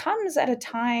this comes at a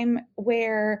time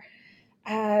where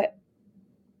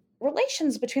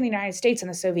relations between the United States and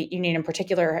the Soviet Union in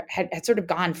particular had sort of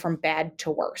gone from bad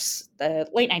to worse. The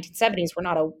late 1970s were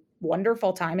not a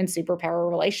wonderful time in superpower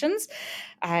relations,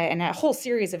 and a whole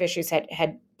series of issues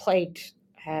had plagued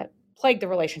the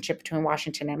relationship between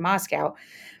Washington and Moscow.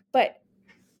 But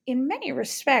in many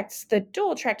respects, the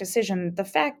dual track decision, the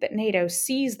fact that NATO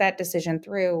sees that decision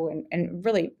through and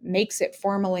really makes it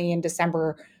formally in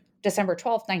December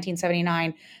 12th,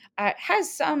 1979,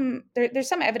 has there's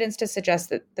some evidence to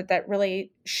suggest that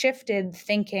really shifted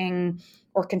thinking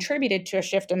or contributed to a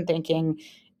shift in thinking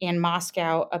in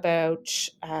Moscow about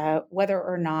whether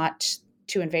or not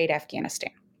to invade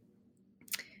Afghanistan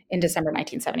in December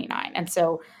 1979. And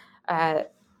so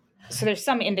there's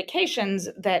some indications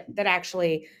that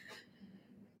actually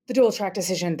the dual track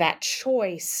decision, that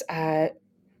choice,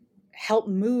 helped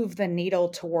move the needle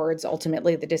towards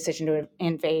ultimately the decision to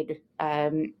invade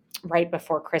right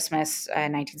before Christmas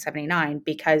 1979,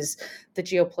 because the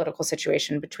geopolitical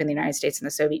situation between the United States and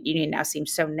the Soviet Union now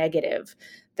seems so negative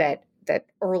that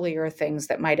earlier things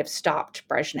that might have stopped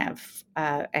Brezhnev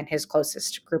and his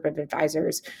closest group of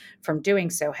advisors from doing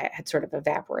so had sort of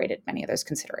evaporated many of those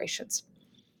considerations.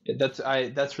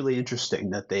 That's really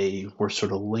interesting that they were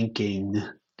sort of linking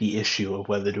the issue of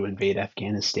whether to invade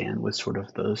Afghanistan with sort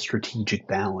of the strategic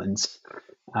balance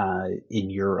in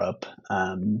Europe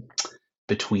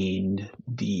between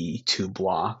the two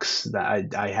blocks.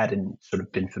 That I hadn't sort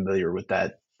of been familiar with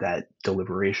that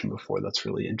deliberation before. That's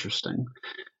really interesting.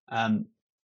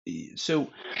 So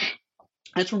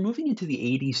as we're moving into the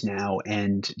 80s now,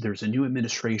 and there's a new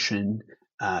administration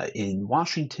in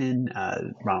Washington,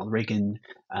 Ronald Reagan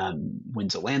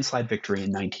wins a landslide victory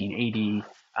in 1980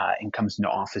 and comes into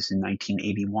office in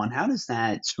 1981. How does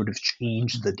that sort of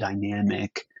change the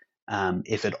dynamic,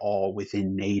 if at all,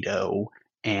 within NATO,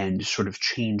 and sort of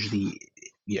change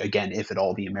again, if at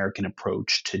all, the American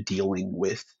approach to dealing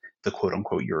with the quote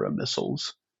unquote Euro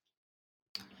missiles?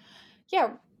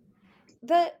 Yeah.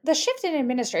 The shift in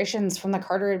administrations from the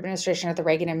Carter administration to the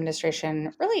Reagan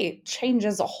administration really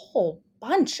changes a whole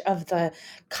bunch of the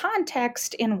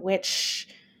context in which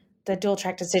the dual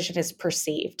track decision is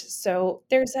perceived. So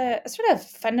there's a sort of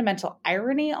fundamental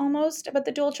irony almost about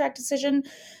the dual track decision,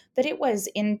 that it was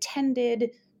intended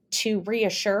to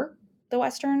reassure the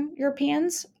Western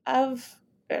Europeans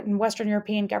and Western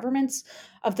European governments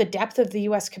of the depth of the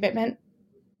U.S. commitment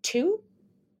to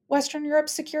Western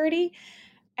Europe's security.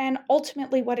 And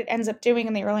ultimately, what it ends up doing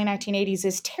in the early 1980s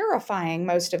is terrifying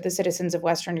most of the citizens of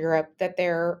Western Europe that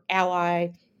their ally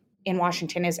in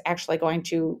Washington is actually going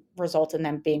to result in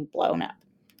them being blown up.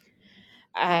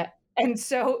 And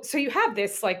so you have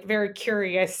this like very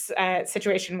curious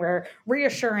situation where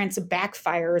reassurance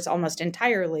backfires almost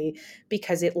entirely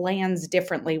because it lands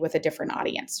differently with a different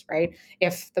audience, right?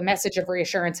 If the message of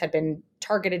reassurance had been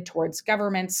targeted towards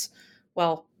governments,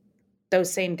 well,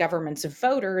 those same governments of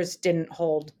voters didn't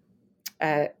hold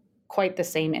quite the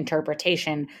same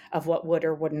interpretation of what would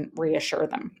or wouldn't reassure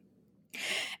them.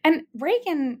 And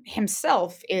Reagan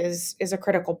himself is a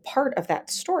critical part of that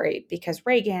story because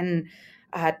Reagan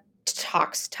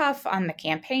talks tough on the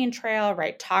campaign trail,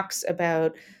 right? Talks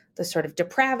about the sort of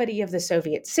depravity of the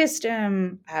Soviet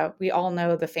system. We all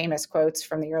know the famous quotes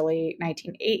from the early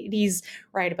 1980s,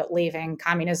 right, about leaving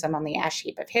communism on the ash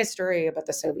heap of history, about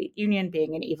the Soviet Union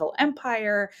being an evil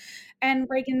empire. And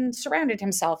Reagan surrounded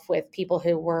himself with people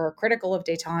who were critical of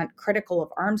détente, critical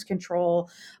of arms control,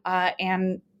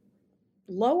 and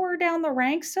lower down the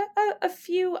ranks, a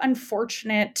few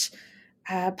unfortunate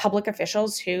public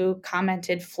officials who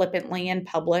commented flippantly in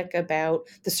public about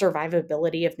the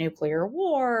survivability of nuclear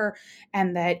war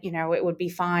and that, it would be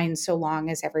fine so long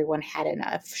as everyone had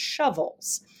enough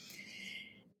shovels.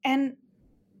 And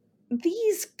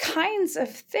these kinds of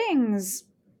things,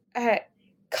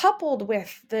 coupled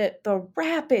with the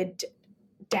rapid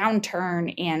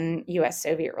downturn in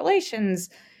U.S.-Soviet relations,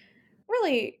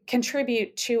 really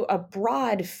contribute to a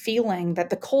broad feeling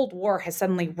that the Cold War has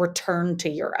suddenly returned to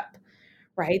Europe,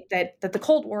 right? That the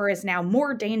Cold War is now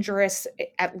more dangerous,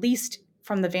 at least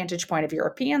from the vantage point of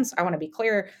Europeans. I want to be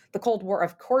clear, the Cold War,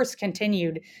 of course,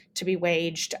 continued to be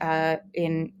waged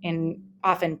in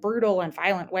often brutal and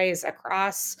violent ways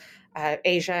across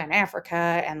Asia and Africa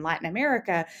and Latin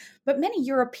America. But many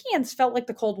Europeans felt like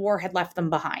the Cold War had left them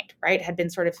behind, right? Had been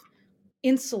sort of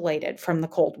insulated from the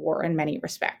Cold War in many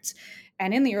respects.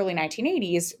 And in the early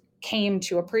 1980s, came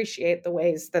to appreciate the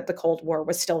ways that the Cold War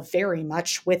was still very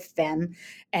much with them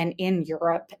and in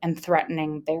Europe and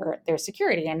threatening their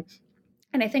security. And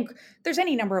I think there's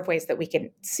any number of ways that we can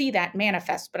see that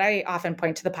manifest, but I often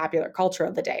point to the popular culture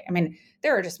of the day. I mean,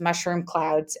 there are just mushroom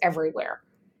clouds everywhere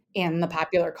in the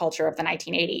popular culture of the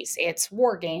 1980s. It's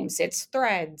War Games, it's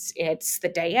Threads, it's The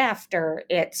Day After,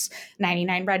 it's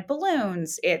 99 Red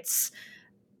Balloons, it's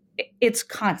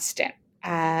constant.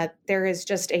 There is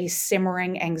just a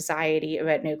simmering anxiety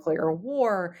about nuclear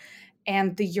war,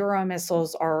 and the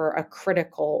Euromissiles are a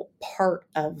critical part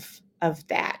of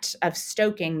that, of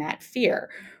stoking that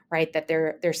fear, right? That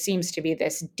there seems to be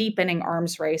this deepening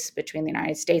arms race between the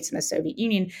United States and the Soviet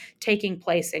Union taking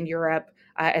place in Europe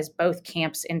as both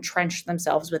camps entrench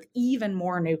themselves with even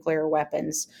more nuclear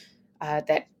weapons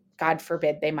that, God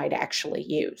forbid, they might actually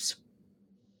use.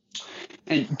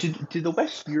 And do the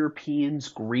West Europeans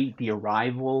greet the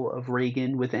arrival of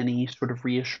Reagan with any sort of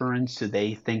reassurance? Do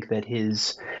they think that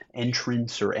his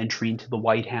entrance or entry into the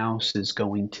White House is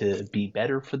going to be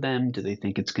better for them? Do they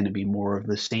think it's going to be more of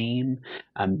the same?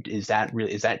 Is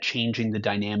that changing the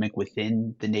dynamic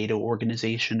within the NATO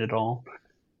organization at all?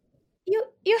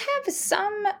 You have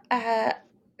some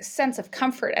sense of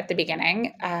comfort at the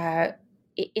beginning.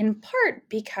 In part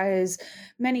because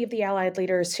many of the Allied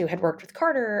leaders who had worked with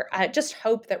Carter just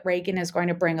hope that Reagan is going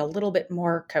to bring a little bit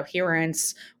more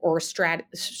coherence or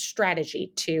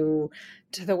strategy to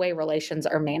the way relations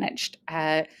are managed.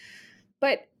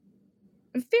 But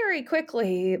very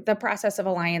quickly, the process of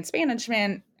alliance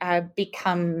management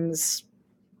becomes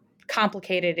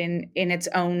complicated in its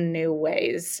own new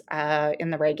ways in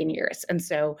the Reagan years. And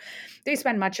so they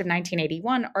spend much of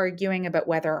 1981 arguing about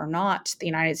whether or not the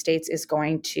United States is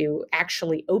going to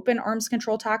actually open arms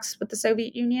control talks with the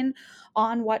Soviet Union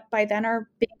on what by then are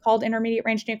being called intermediate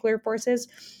range nuclear forces.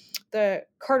 The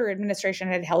Carter administration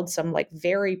had held some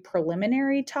very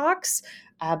preliminary talks,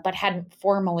 but hadn't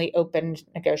formally opened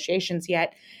negotiations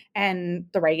yet. And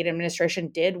the Reagan administration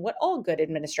did what all good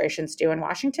administrations do in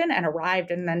Washington and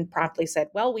arrived and then promptly said,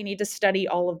 well, we need to study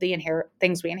all of the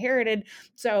things we inherited,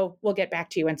 so we'll get back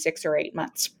to you in 6 or 8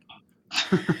 months.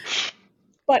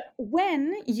 But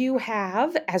when you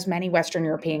have, as many Western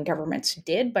European governments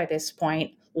did by this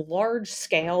point,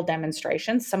 large-scale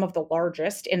demonstrations, some of the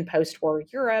largest in post-war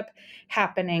Europe,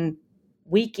 happening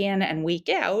week in and week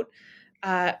out,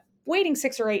 waiting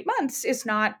 6 or 8 months is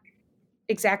not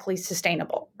exactly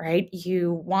sustainable, right?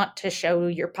 You want to show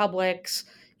your publics,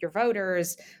 your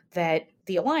voters, that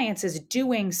the alliance is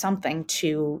doing something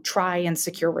to try and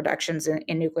secure reductions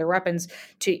in nuclear weapons,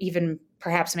 to even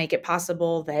perhaps make it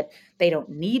possible that they don't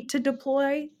need to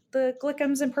deploy the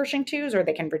Glickums and Pershing IIs, or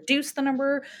they can reduce the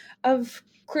number of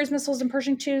cruise missiles and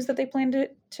Pershing IIs that they plan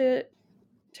to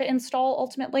install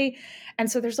ultimately. And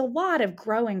so there's a lot of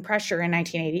growing pressure in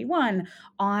 1981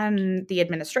 on the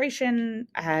administration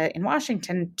in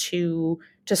Washington to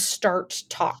to start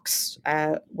talks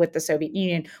with the Soviet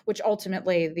Union, which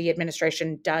ultimately the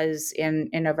administration does in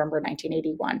November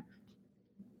 1981.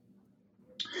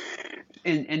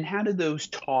 And how did those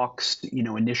talks,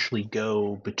 initially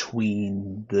go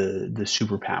between the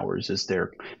superpowers? Is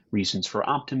there reasons for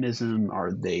optimism?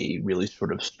 Are they really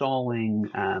sort of stalling?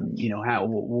 How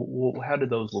did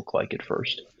those look like at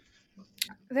first?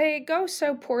 They go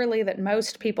so poorly that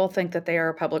most people think that they are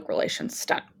a public relations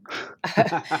stunt.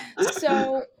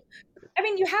 So, I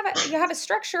mean, you have a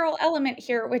structural element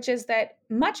here, which is that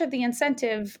much of the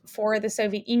incentive for the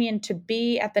Soviet Union to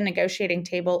be at the negotiating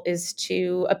table is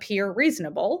to appear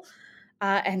reasonable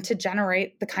and to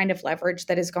generate the kind of leverage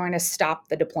that is going to stop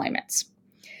the deployments.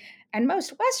 And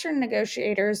most Western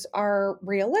negotiators are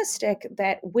realistic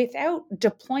that without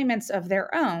deployments of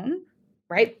their own,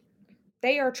 right?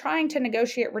 They are trying to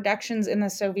negotiate reductions in the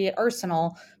Soviet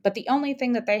arsenal, but the only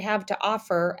thing that they have to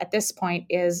offer at this point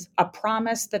is a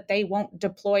promise that they won't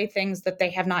deploy things that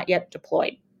they have not yet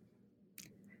deployed.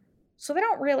 So they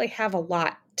don't really have a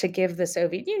lot to give the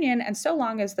Soviet Union, and so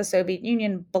long as the Soviet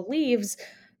Union believes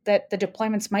that the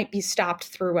deployments might be stopped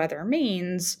through other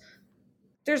means,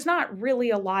 there's not really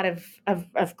a lot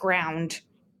of ground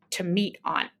to meet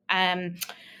on.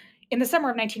 In the summer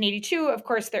of 1982, of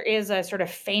course, there is a sort of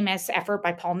famous effort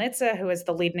by Paul Nitze, who is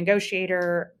the lead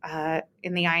negotiator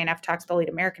in the INF talks, the lead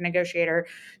American negotiator,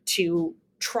 to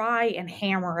try and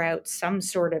hammer out some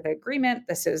sort of agreement.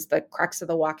 This is the crux of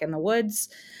the walk in the woods.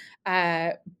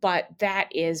 But that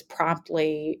is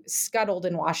promptly scuttled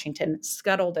in Washington,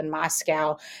 scuttled in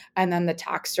Moscow, and then the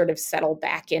talks sort of settle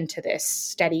back into this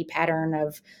steady pattern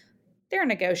of they're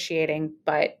negotiating,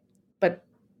 but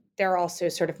they're also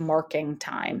sort of marking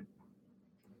time.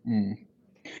 Mm.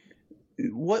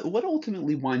 What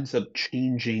ultimately winds up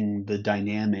changing the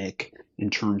dynamic in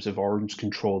terms of arms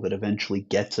control that eventually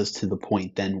gets us to the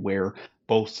point then where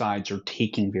both sides are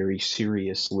taking very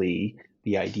seriously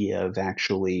the idea of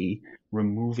actually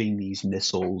removing these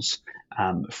missiles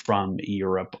from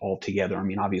Europe altogether? I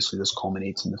mean, obviously this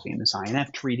culminates in the famous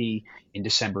INF Treaty in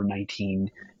December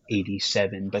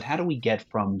 1987, but how do we get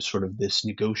from sort of this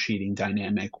negotiating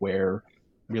dynamic where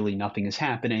really nothing is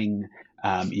happening,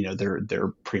 they're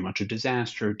pretty much a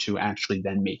disaster, to actually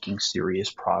then making serious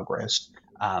progress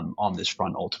on this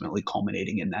front, ultimately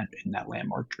culminating in that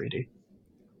landmark treaty?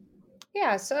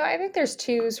 Yeah, so I think there's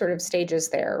two sort of stages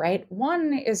there, right?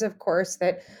 One is, of course,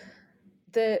 that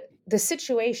the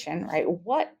situation, right,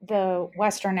 what the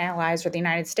Western allies or the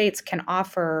United States can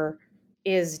offer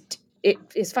is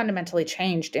fundamentally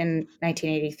changed in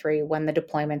 1983 when the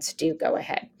deployments do go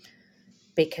ahead.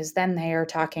 Because then they are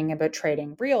talking about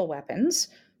trading real weapons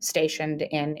stationed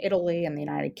in Italy and the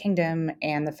United Kingdom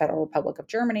and the Federal Republic of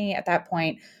Germany at that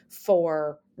point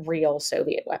for real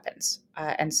Soviet weapons.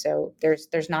 And so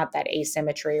there's not that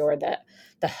asymmetry or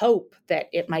the hope that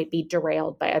it might be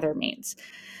derailed by other means.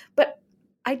 But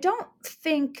I don't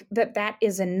think that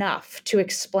is enough to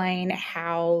explain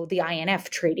how the INF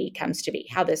Treaty comes to be,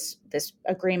 how this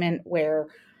agreement where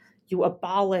you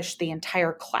abolish the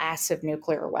entire class of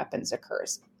nuclear weapons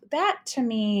occurs. That, to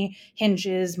me,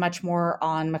 hinges much more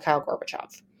on Mikhail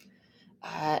Gorbachev.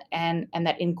 And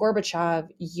that in Gorbachev,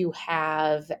 you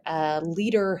have a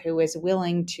leader who is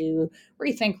willing to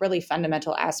rethink really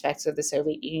fundamental aspects of the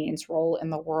Soviet Union's role in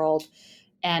the world,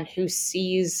 and who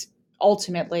sees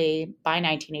ultimately, by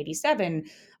 1987,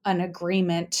 an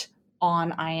agreement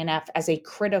on INF as a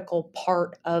critical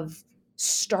part of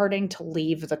starting to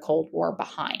leave the Cold War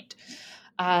behind.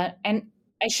 And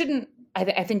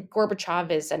I think Gorbachev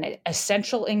is an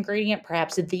essential ingredient,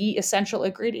 perhaps the essential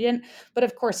ingredient, but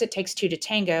of course it takes two to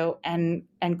tango, and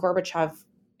Gorbachev,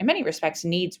 in many respects,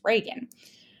 needs Reagan.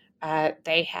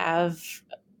 They have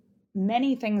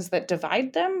many things that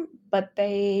divide them, but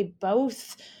they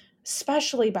both,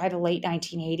 especially by the late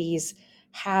 1980s,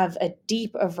 have a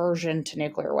deep aversion to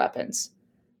nuclear weapons.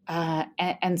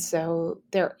 And so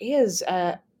there is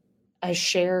a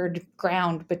shared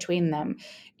ground between them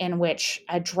in which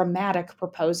a dramatic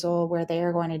proposal where they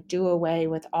are going to do away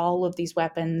with all of these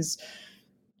weapons,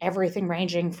 everything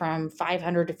ranging from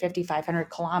 500 to 5,500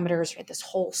 kilometers, right, this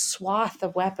whole swath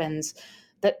of weapons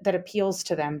that appeals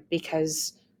to them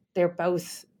because they're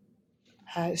both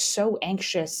so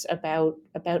anxious about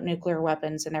nuclear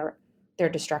weapons and their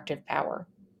destructive power.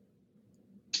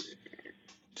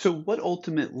 So what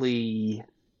ultimately,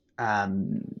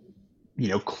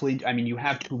 Clint, I mean, you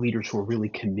have two leaders who are really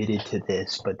committed to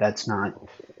this, but that's not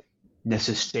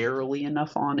necessarily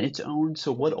enough on its own.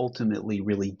 So what ultimately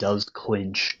really does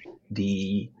clinch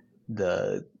the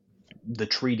the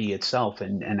treaty itself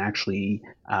and actually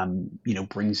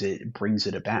brings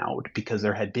it about, because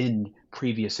there had been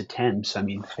previous attempts. I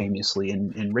mean, famously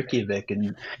in Reykjavik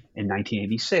in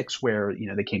 1986, where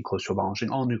they came close to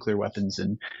abolishing all nuclear weapons,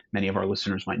 and many of our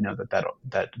listeners might know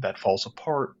that falls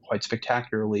apart quite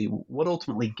spectacularly. What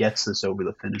ultimately gets this over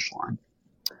the finish line?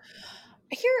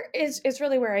 Here is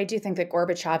really where I do think that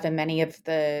Gorbachev and many of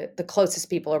the closest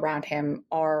people around him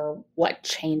are what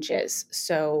changes.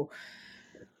 So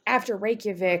after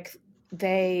Reykjavik,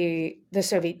 the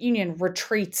Soviet Union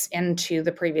retreats into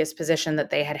the previous position that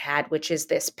they had, which is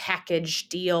this package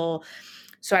deal.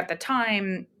 So at the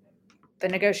time, the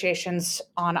negotiations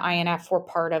on INF were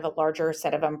part of a larger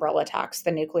set of umbrella talks,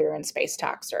 the Nuclear and Space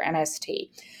Talks, or NST.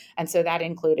 And so that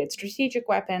included strategic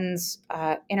weapons,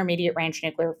 intermediate range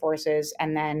nuclear forces,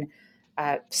 and then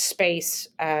space,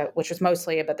 which was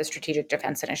mostly about the Strategic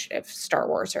Defense Initiative, Star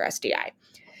Wars, or SDI.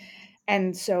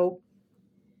 And so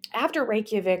after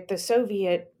Reykjavik, the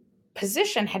Soviet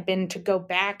position had been to go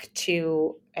back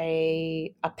to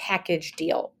a package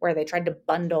deal where they tried to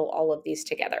bundle all of these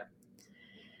together.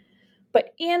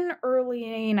 But in early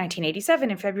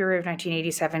 1987, in February of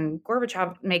 1987,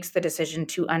 Gorbachev makes the decision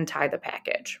to untie the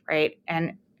package, right?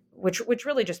 And which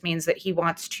really just means that he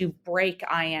wants to break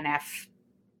INF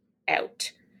out,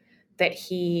 that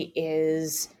he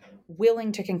is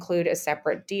willing to conclude a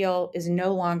separate deal, is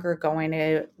no longer going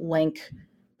to link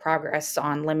progress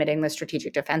on limiting the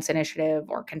Strategic Defense Initiative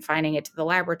or confining it to the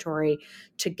laboratory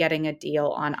to getting a deal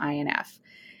on INF.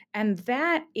 And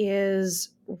that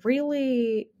is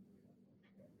really,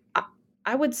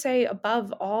 I would say,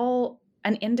 above all,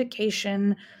 an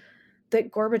indication that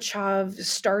Gorbachev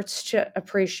starts to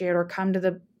appreciate or come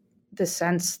to the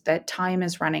sense that time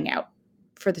is running out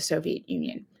for the Soviet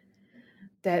Union,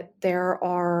 that there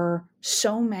are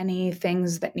so many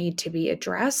things that need to be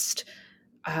addressed,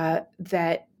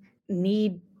 that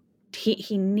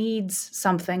he needs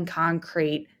something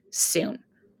concrete soon,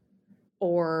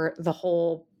 or the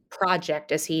whole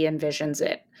project as he envisions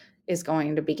it is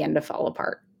going to begin to fall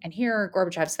apart. And here,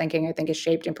 Gorbachev's thinking, I think, is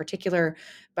shaped in particular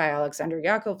by Alexander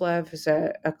Yakovlev, who's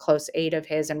a close aide of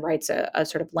his, and writes a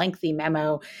sort of lengthy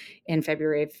memo in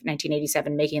February of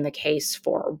 1987, making the case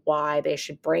for why they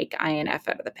should break INF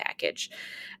out of the package.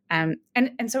 And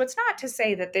so it's not to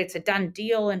say that it's a done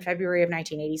deal in February of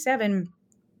 1987,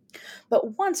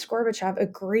 but once Gorbachev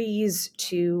agrees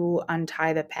to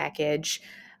untie the package,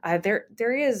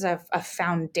 there is a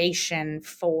foundation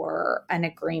for an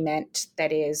agreement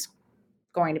that is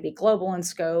going to be global in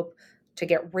scope, to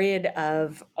get rid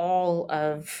of all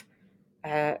of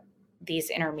these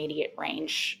intermediate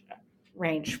range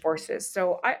forces.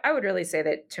 So I would really say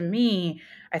that, to me,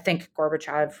 I think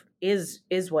Gorbachev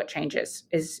is what changes.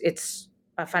 It's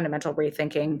a fundamental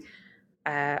rethinking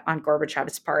on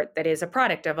Gorbachev's part that is a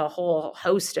product of a whole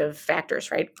host of factors,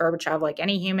 right? Gorbachev, like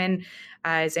any human,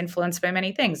 is influenced by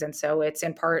many things. And so it's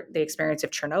in part the experience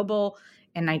of Chernobyl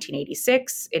in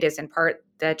 1986. It is in part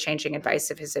the changing advice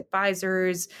of his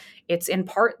advisors. It's in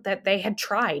part that they had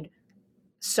tried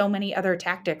so many other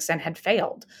tactics and had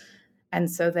failed.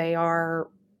 And so they are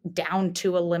down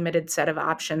to a limited set of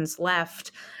options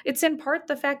left. It's in part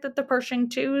the fact that the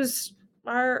Pershing IIs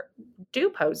do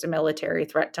pose a military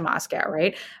threat to Moscow,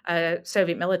 right?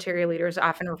 Soviet military leaders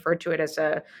often referred to it as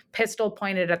a pistol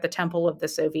pointed at the temple of the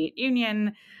Soviet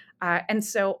Union. And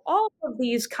so all of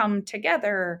these come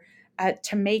together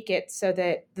to make it so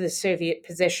that the Soviet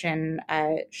position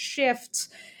shifts.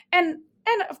 And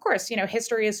of course,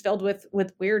 history is filled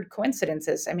with weird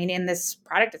coincidences. I mean, in this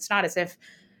product, it's not as if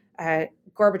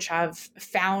Gorbachev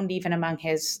found, even among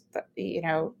his,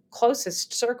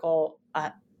 closest circle,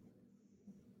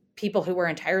 people who were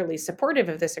entirely supportive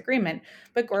of this agreement,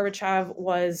 but Gorbachev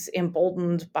was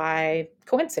emboldened by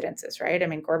coincidences, right? I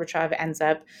mean, Gorbachev ends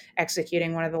up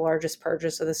executing one of the largest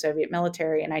purges of the Soviet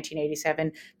military in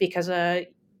 1987 because a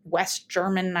West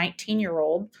German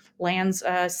 19-year-old lands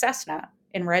a Cessna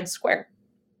in Red Square.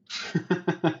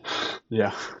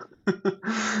 Yeah.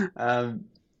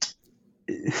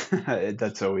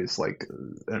 That's always like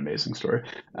an amazing story.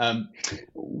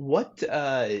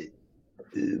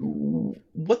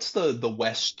 What's the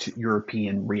West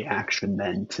European reaction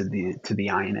then to the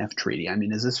INF Treaty? I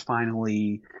mean, is this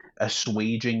finally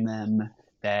assuaging them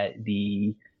that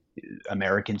the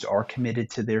Americans are committed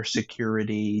to their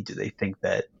security? Do they think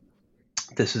that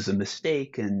this is a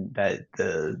mistake and that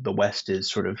the West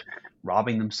is sort of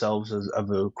robbing themselves of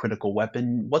a critical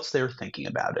weapon? What's their thinking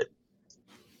about it?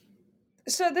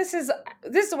 So this is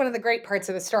one of the great parts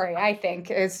of the story, I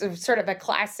think, is sort of a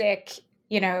classic,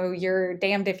 you're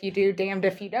damned if you do, damned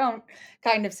if you don't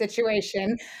kind of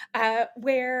situation,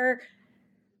 where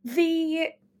the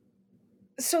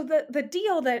So the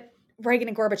deal that Reagan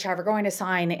and Gorbachev are going to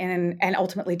sign and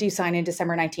ultimately do sign in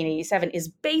December 1987 is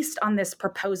based on this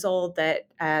proposal that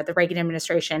the Reagan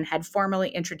administration had formally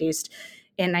introduced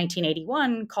in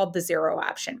 1981 called the zero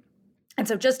option. And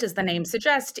so just as the name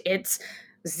suggests, it's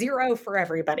zero for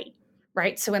everybody,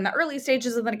 right? So in the early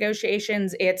stages of the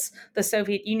negotiations, it's the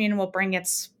Soviet Union will bring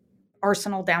its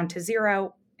arsenal down to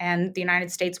zero and the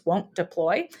United States won't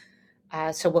deploy.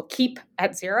 So we'll keep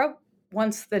at zero.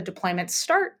 Once the deployments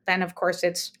start, then of course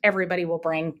it's everybody will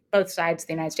bring, both sides,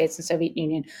 the United States and Soviet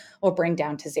Union, will bring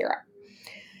down to zero.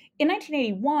 In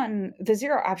 1981, the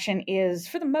zero option is,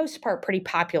 for the most part, pretty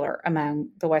popular among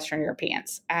the Western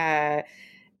Europeans.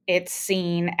 It's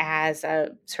seen as a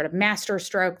sort of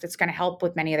masterstroke that's going to help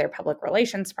with many of their public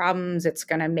relations problems. It's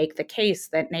going to make the case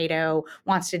that NATO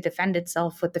wants to defend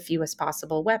itself with the fewest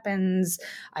possible weapons.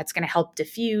 It's going to help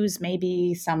diffuse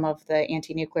maybe some of the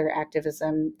anti-nuclear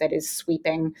activism that is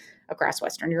sweeping across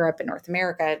Western Europe and North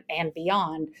America and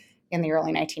beyond in the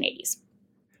early 1980s.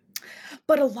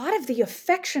 But a lot of the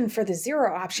affection for the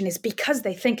zero option is because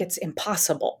they think it's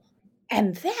impossible.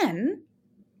 And then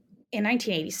in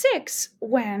 1986,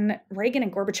 when Reagan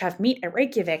and Gorbachev meet at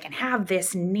Reykjavik and have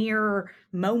this near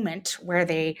moment where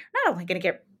they not only going to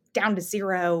get down to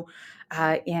zero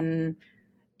in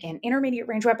intermediate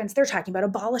range weapons, they're talking about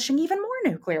abolishing even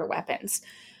more nuclear weapons.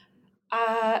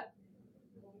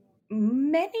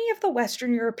 Many of the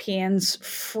Western Europeans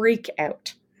freak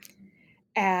out.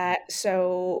 And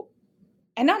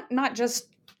not just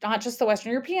the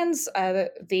Western Europeans,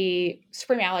 the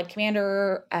Supreme Allied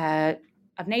Commander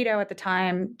of NATO at the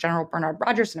time, General Bernard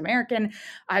Rogers, an American,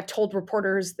 told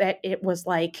reporters that it was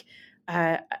like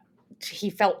he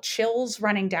felt chills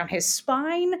running down his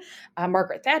spine.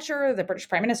 Margaret Thatcher, the British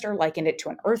Prime Minister, likened it to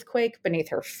an earthquake beneath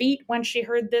her feet when she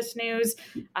heard this news.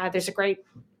 There's a great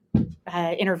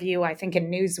interview, I think,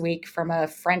 in Newsweek from a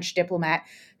French diplomat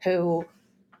who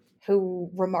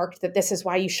remarked that this is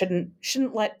why you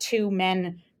shouldn't let two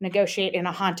men negotiate in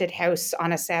a haunted house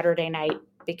on a Saturday night,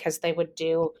 because they would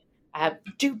do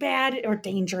bad or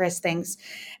dangerous things.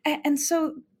 And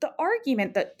so the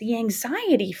argument, that the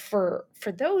anxiety for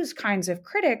those kinds of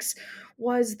critics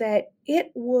was that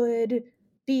it would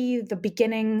be the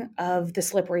beginning of the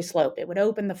slippery slope. It would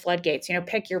open the floodgates,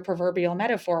 pick your proverbial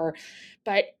metaphor,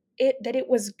 but it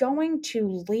was going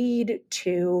to lead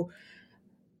to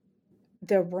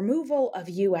the removal of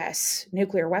U.S.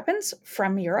 nuclear weapons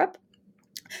from Europe,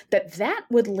 that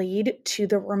would lead to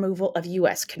the removal of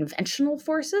U.S. conventional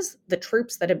forces, the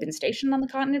troops that have been stationed on the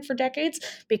continent for decades,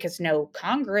 because no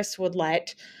Congress would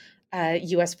let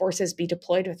U.S. forces be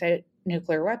deployed without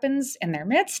nuclear weapons in their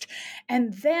midst,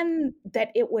 and then that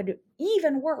it would,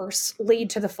 even worse, lead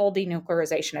to the full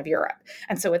denuclearization of Europe.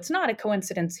 And so it's not a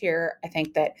coincidence here, I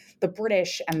think, that the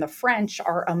British and the French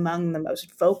are among the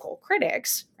most vocal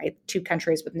critics, right? Two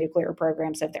countries with nuclear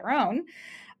programs of their own,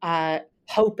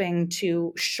 hoping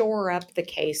to shore up the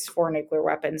case for nuclear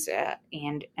weapons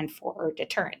and for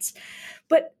deterrence.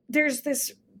 But there's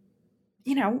this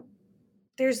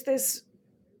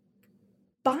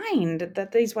bind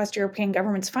that these West European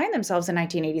governments find themselves in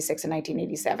 1986 and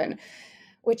 1987,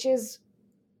 which is,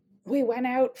 we went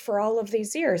out for all of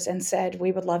these years and said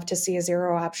we would love to see a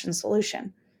zero option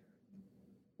solution.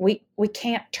 We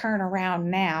can't turn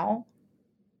around now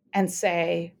and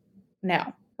say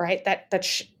no, right?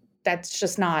 That's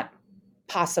just not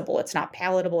possible. It's not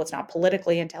palatable. It's not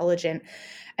politically intelligent.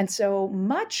 And so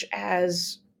much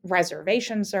as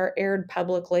reservations are aired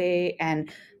publicly,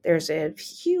 and there's a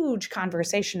huge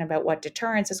conversation about what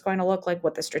deterrence is going to look like,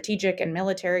 what the strategic and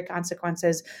military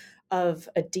consequences of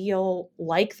a deal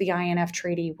like the INF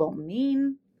Treaty will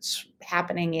mean. It's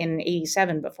happening in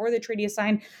 87 before the treaty is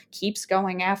signed, keeps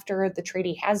going after the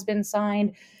treaty has been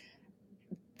signed.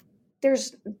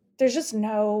 There's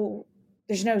no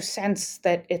sense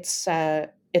that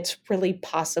it's really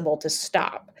possible to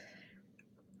stop.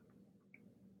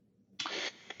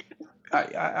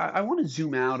 I want to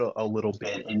zoom out a little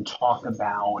bit and talk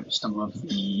about some of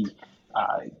the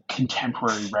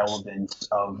contemporary relevance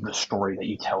of the story that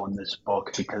you tell in this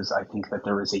book, because I think that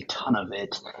there is a ton of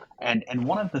it. And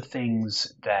one of the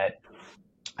things that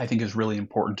I think is really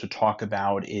important to talk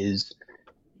about is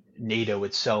NATO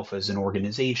itself as an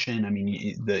organization. I mean,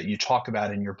 you talk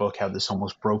about in your book how this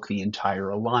almost broke the entire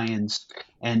alliance.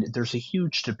 And there's a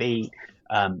huge debate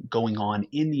going on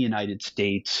in the United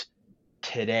States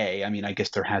today. I mean, I guess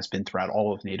there has been throughout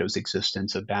all of NATO's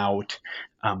existence about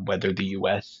whether the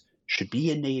U.S. should be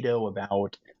in NATO,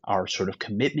 about our sort of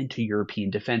commitment to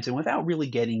European defense. And without really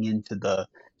getting into the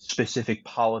specific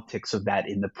politics of that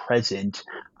in the present,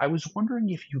 I was wondering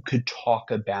if you could talk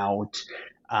about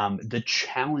the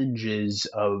challenges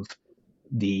of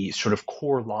the sort of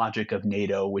core logic of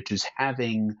NATO, which is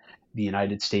having the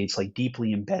United States like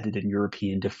deeply embedded in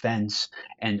European defense,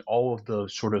 and all of the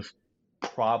sort of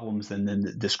problems that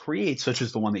then this creates, such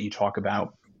as the one that you talk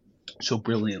about so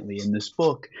brilliantly in this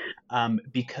book,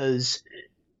 because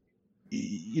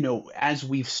as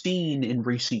we've seen in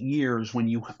recent years, when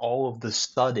you all of the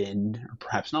sudden, or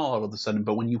perhaps not all of the sudden,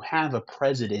 but when you have a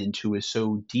president who is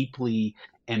so deeply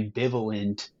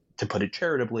ambivalent, to put it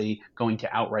charitably, going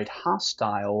to outright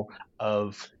hostile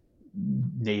of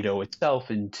NATO itself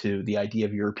and to the idea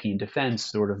of European defense,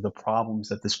 sort of the problems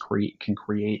that this can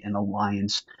create in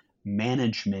alliance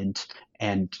management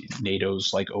and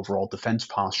NATO's like overall defense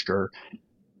posture.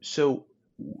 So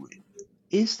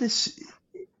is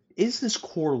this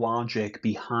core logic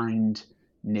behind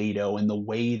NATO and the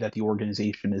way that the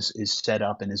organization is set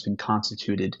up and has been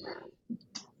constituted,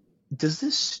 does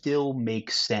this still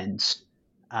make sense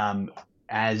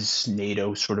as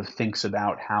NATO sort of thinks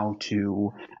about how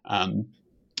to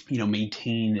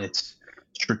maintain its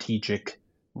strategic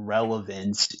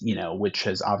relevance, which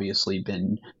has obviously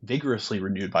been vigorously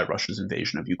renewed by Russia's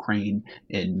invasion of Ukraine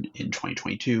in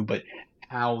 2022, but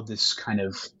how this kind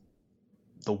of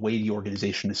the way the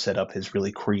organization is set up has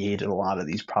really created a lot of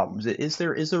these problems. Is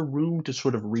there room to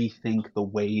sort of rethink the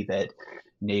way that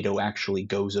NATO actually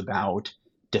goes about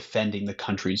defending the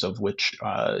countries of which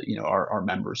are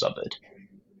members of it?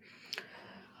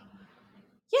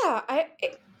 Yeah,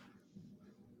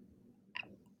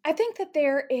 I think that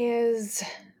there is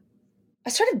a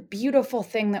sort of beautiful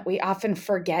thing that we often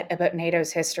forget about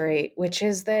NATO's history, which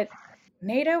is that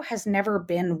NATO has never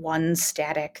been one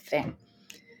static thing.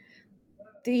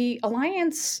 The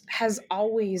alliance has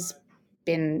always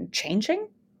been changing,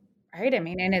 right? I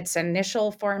mean, in its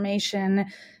initial formation,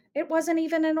 it wasn't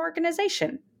even an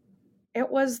organization.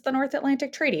 It was the North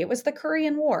Atlantic Treaty. It was the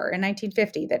Korean War in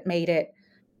 1950 that made it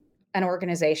an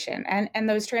organization. And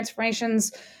those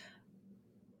transformations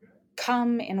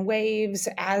come in waves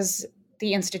as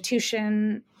the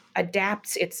institution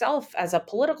adapts itself as a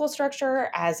political structure,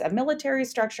 as a military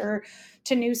structure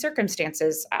to new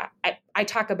circumstances. I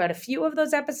talk about a few of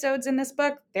those episodes in this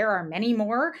book. There are many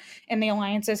more in the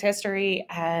alliance's history.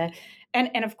 And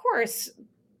of course,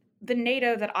 the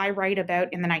NATO that I write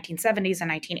about in the 1970s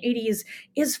and 1980s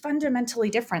is fundamentally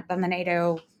different than the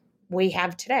NATO we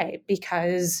have today,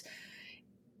 because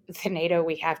the NATO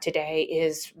we have today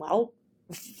is,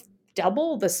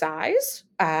 double the size,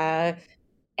 and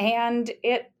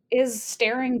it is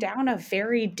staring down a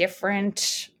very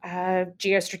different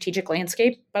geostrategic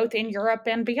landscape, both in Europe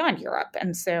and beyond Europe.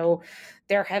 And so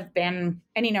there have been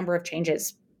any number of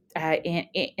changes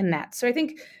in that. So I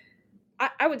think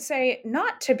I would say,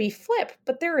 not to be flip,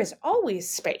 but there is always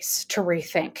space to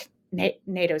rethink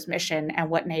NATO's mission and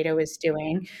what NATO is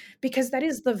doing, because that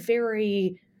is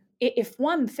if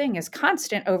one thing is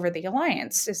constant over the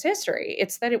alliance's history,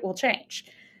 it's that it will change.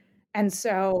 And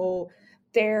so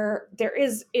there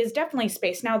is definitely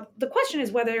space. Now, the question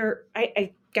is whether,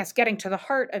 I guess, getting to the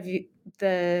heart of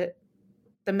the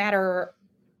matter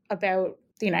about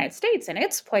the United States and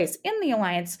its place in the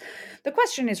alliance, the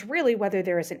question is really whether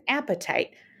there is an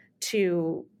appetite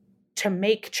to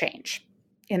make change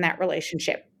in that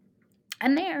relationship.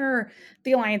 And there,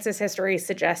 the alliance's history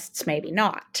suggests maybe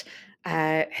not.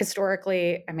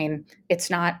 Historically, I mean,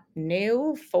 it's not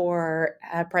new for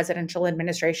a presidential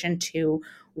administration to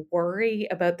worry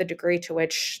about the degree to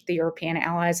which the European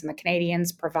allies and the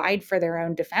Canadians provide for their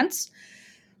own defense.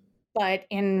 But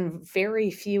in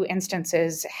very few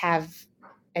instances have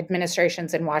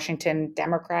administrations in Washington,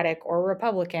 Democratic or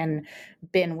Republican,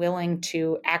 been willing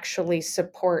to actually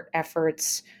support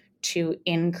efforts to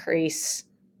increase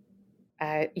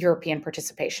European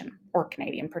participation or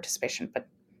Canadian participation, but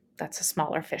that's a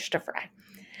smaller fish to fry.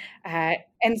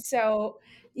 And so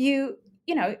you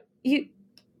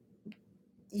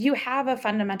have a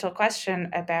fundamental question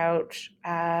about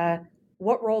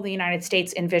what role the United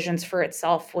States envisions for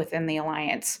itself within the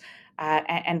alliance,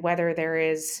 and whether there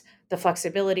is the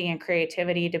flexibility and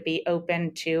creativity to be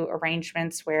open to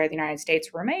arrangements where the United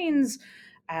States remains,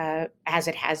 as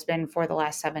it has been for the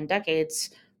last 7 decades,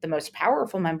 the most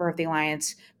powerful member of the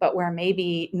alliance, but where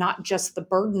maybe not just the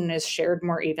burden is shared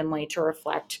more evenly to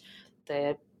reflect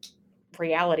the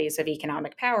realities of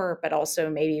economic power, but also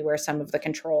maybe where some of the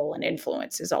control and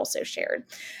influence is also shared.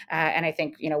 And I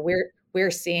think,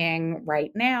 we're seeing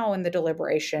right now in the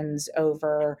deliberations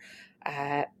over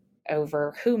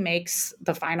who makes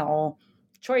the final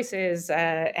choices,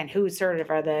 and who sort of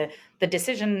are the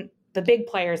big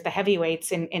players, the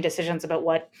heavyweights in decisions about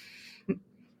what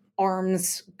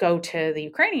arms go to the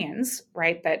Ukrainians,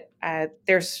 right? That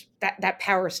there's that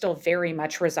power still very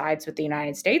much resides with the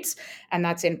United States, and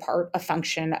that's in part a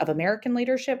function of American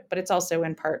leadership, but it's also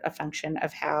in part a function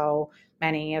of how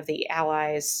many of the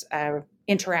allies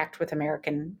interact with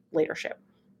American leadership.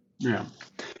 Yeah,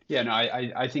 yeah. No,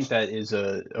 I think that is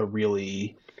a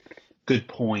really good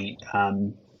point.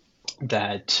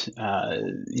 That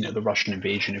the Russian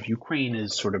invasion of Ukraine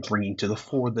is sort of bringing to the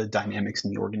fore the dynamics in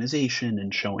the organization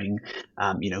and showing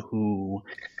who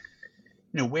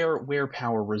where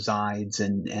power resides,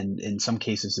 and in some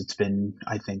cases it's been,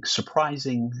 I think,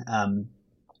 surprising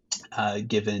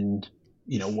given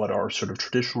what our sort of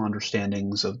traditional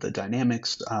understandings of the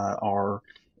dynamics are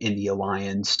in the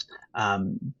alliance,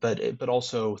 but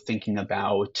also thinking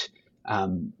about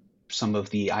some of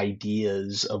the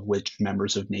ideas of which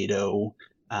members of NATO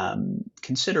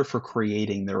consider for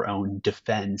creating their own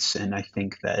defense. And I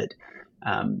think that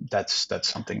that's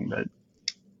something that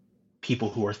people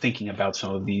who are thinking about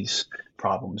some of these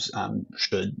problems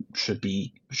should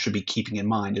be keeping in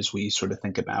mind as we sort of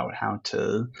think about how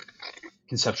to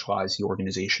conceptualize the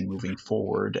organization moving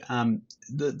forward.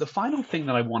 The final thing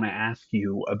that I want to ask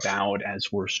you about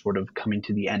as we're sort of coming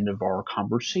to the end of our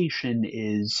conversation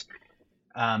is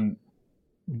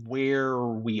where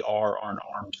we are on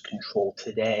arms control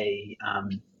today.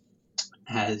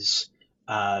 As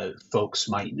folks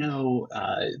might know,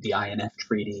 the INF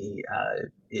Treaty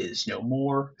is no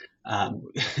more.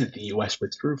 The U.S.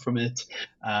 withdrew from it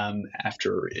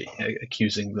after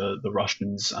accusing the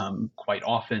Russians quite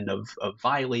often of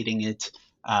violating it.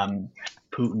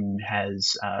 Putin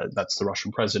has, that's the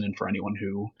Russian president, for anyone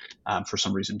who for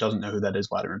some reason doesn't know who that is,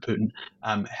 Vladimir Putin,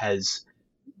 has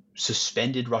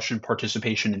suspended Russian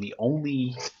participation in the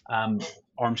only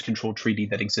arms control treaty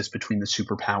that exists between the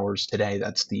superpowers today.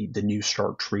 That's the New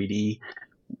START treaty.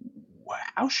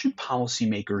 How should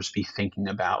policymakers be thinking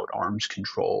about arms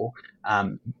control?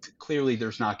 Clearly,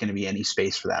 there's not going to be any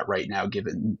space for that right now,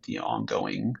 given the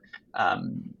ongoing,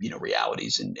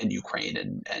 realities in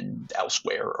Ukraine and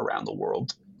elsewhere around the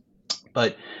world.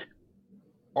 But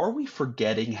are we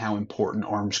forgetting how important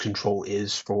arms control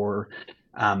is for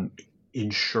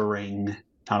ensuring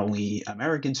not only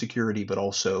American security, but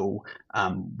also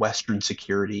Western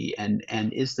security? And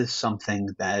is this something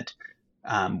that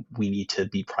we need to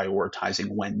be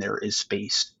prioritizing when there is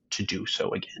space to do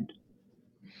so again?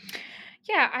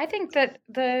 Yeah, I think that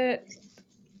the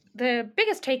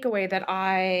biggest takeaway that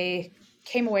I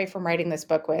came away from writing this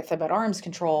book with about arms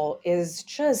control is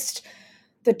just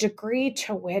the degree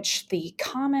to which the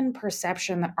common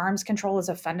perception that arms control is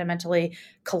a fundamentally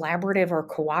collaborative or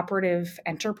cooperative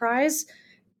enterprise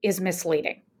is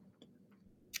misleading.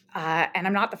 And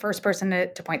I'm not the first person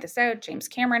to point this out. James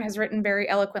Cameron has written very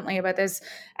eloquently about this,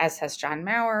 as has John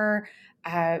Maurer.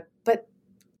 But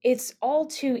it's all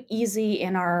too easy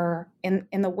in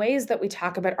the ways that we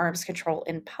talk about arms control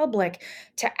in public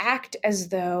to act as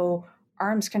though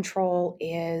arms control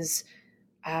is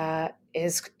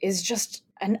just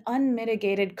an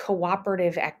unmitigated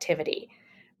cooperative activity,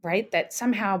 right? That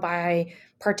somehow by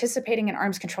participating in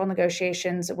arms control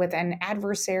negotiations with an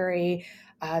adversary,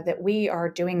 that we are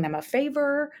doing them a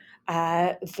favor,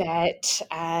 or that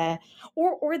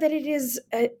it is,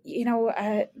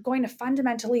 going to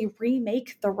fundamentally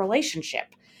remake the relationship,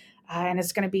 and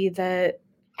it's going to be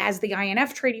as the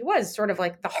INF Treaty was, sort of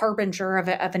like the harbinger of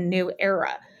a new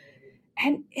era.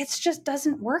 And it just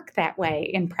doesn't work that way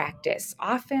in practice.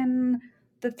 Often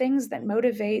the things that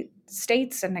motivate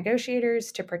states and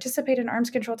negotiators to participate in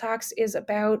arms control talks is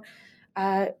about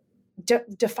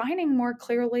defining more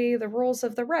clearly the rules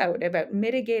of the road, about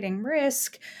mitigating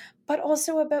risk, but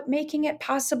also about making it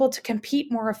possible to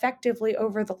compete more effectively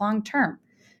over the long term.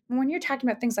 And when you're talking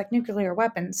about things like nuclear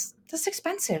weapons, that's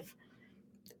expensive.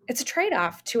 It's a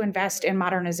trade-off to invest in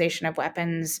modernization of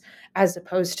weapons as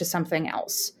opposed to something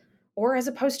else, or as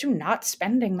opposed to not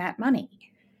spending that money.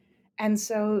 And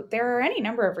so there are any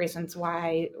number of reasons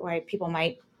why people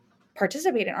might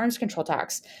participate in arms control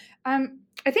talks. I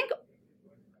think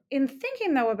in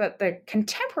thinking, though, about the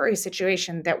contemporary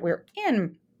situation that we're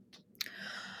in,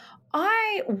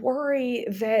 I worry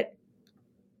that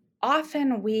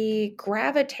often we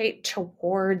gravitate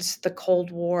towards the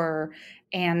Cold War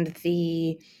and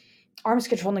the arms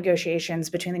control negotiations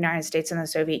between the United States and the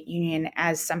Soviet Union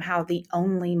as somehow the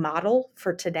only model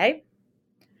for today.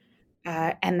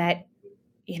 And that,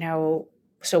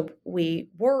 so we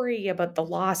worry about the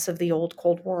loss of the old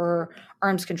Cold War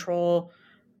arms control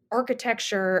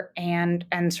architecture and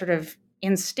sort of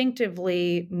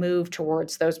instinctively move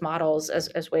towards those models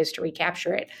as ways to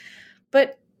recapture it.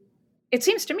 But it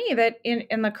seems to me that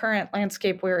in the current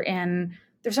landscape we're in,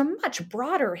 there's a much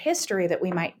broader history that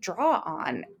we might draw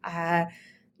on,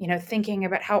 thinking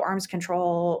about how arms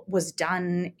control was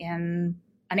done in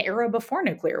an era before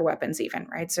nuclear weapons even,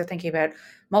 right? So thinking about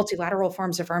multilateral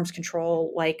forms of arms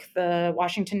control like the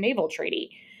Washington Naval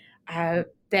Treaty,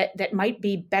 that might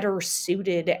be better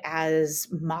suited as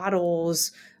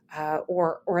models,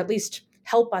 or at least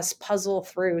help us puzzle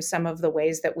through some of the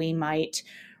ways that we might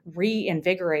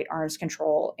reinvigorate arms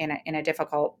control in a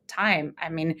difficult time. I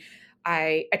mean,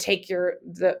 I take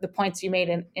the points you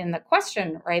made in the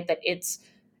question, right? That it's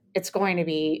going to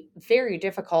be very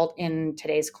difficult in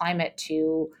today's climate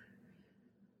to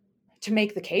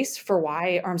make the case for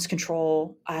why arms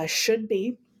control should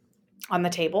be on the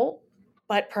table.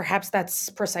 But perhaps that's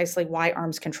precisely why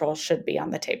arms control should be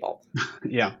on the table.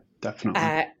 Yeah,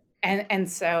 definitely. And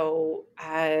so,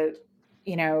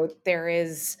 there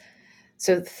is,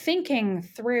 so thinking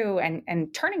through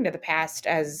and turning to the past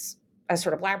as a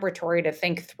sort of laboratory to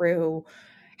think through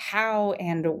how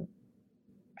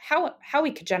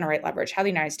we could generate leverage, how the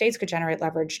United States could generate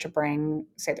leverage to bring,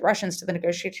 say, the Russians to the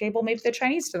negotiating table, maybe the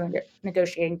Chinese to the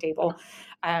negotiating table.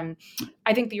 I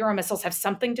think the Euro missiles have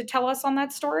something to tell us on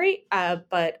that story,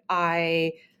 but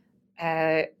I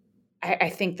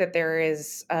think that there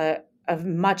is a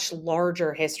much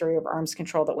larger history of arms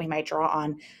control that we might draw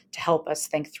on to help us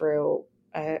think through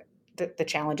the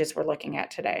challenges we're looking at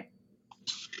today.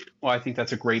 Well, I think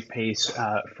that's a great pace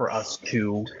for us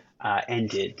to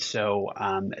end it. So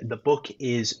the book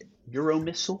is Euro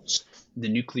Missiles, the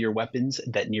Nuclear Weapons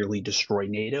That Nearly Destroy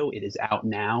NATO. It is out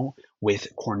now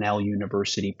with Cornell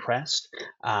University Press.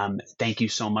 Thank you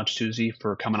so much, Susie,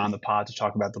 for coming on the pod to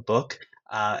talk about the book.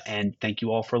 And thank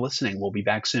you all for listening. We'll be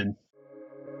back soon.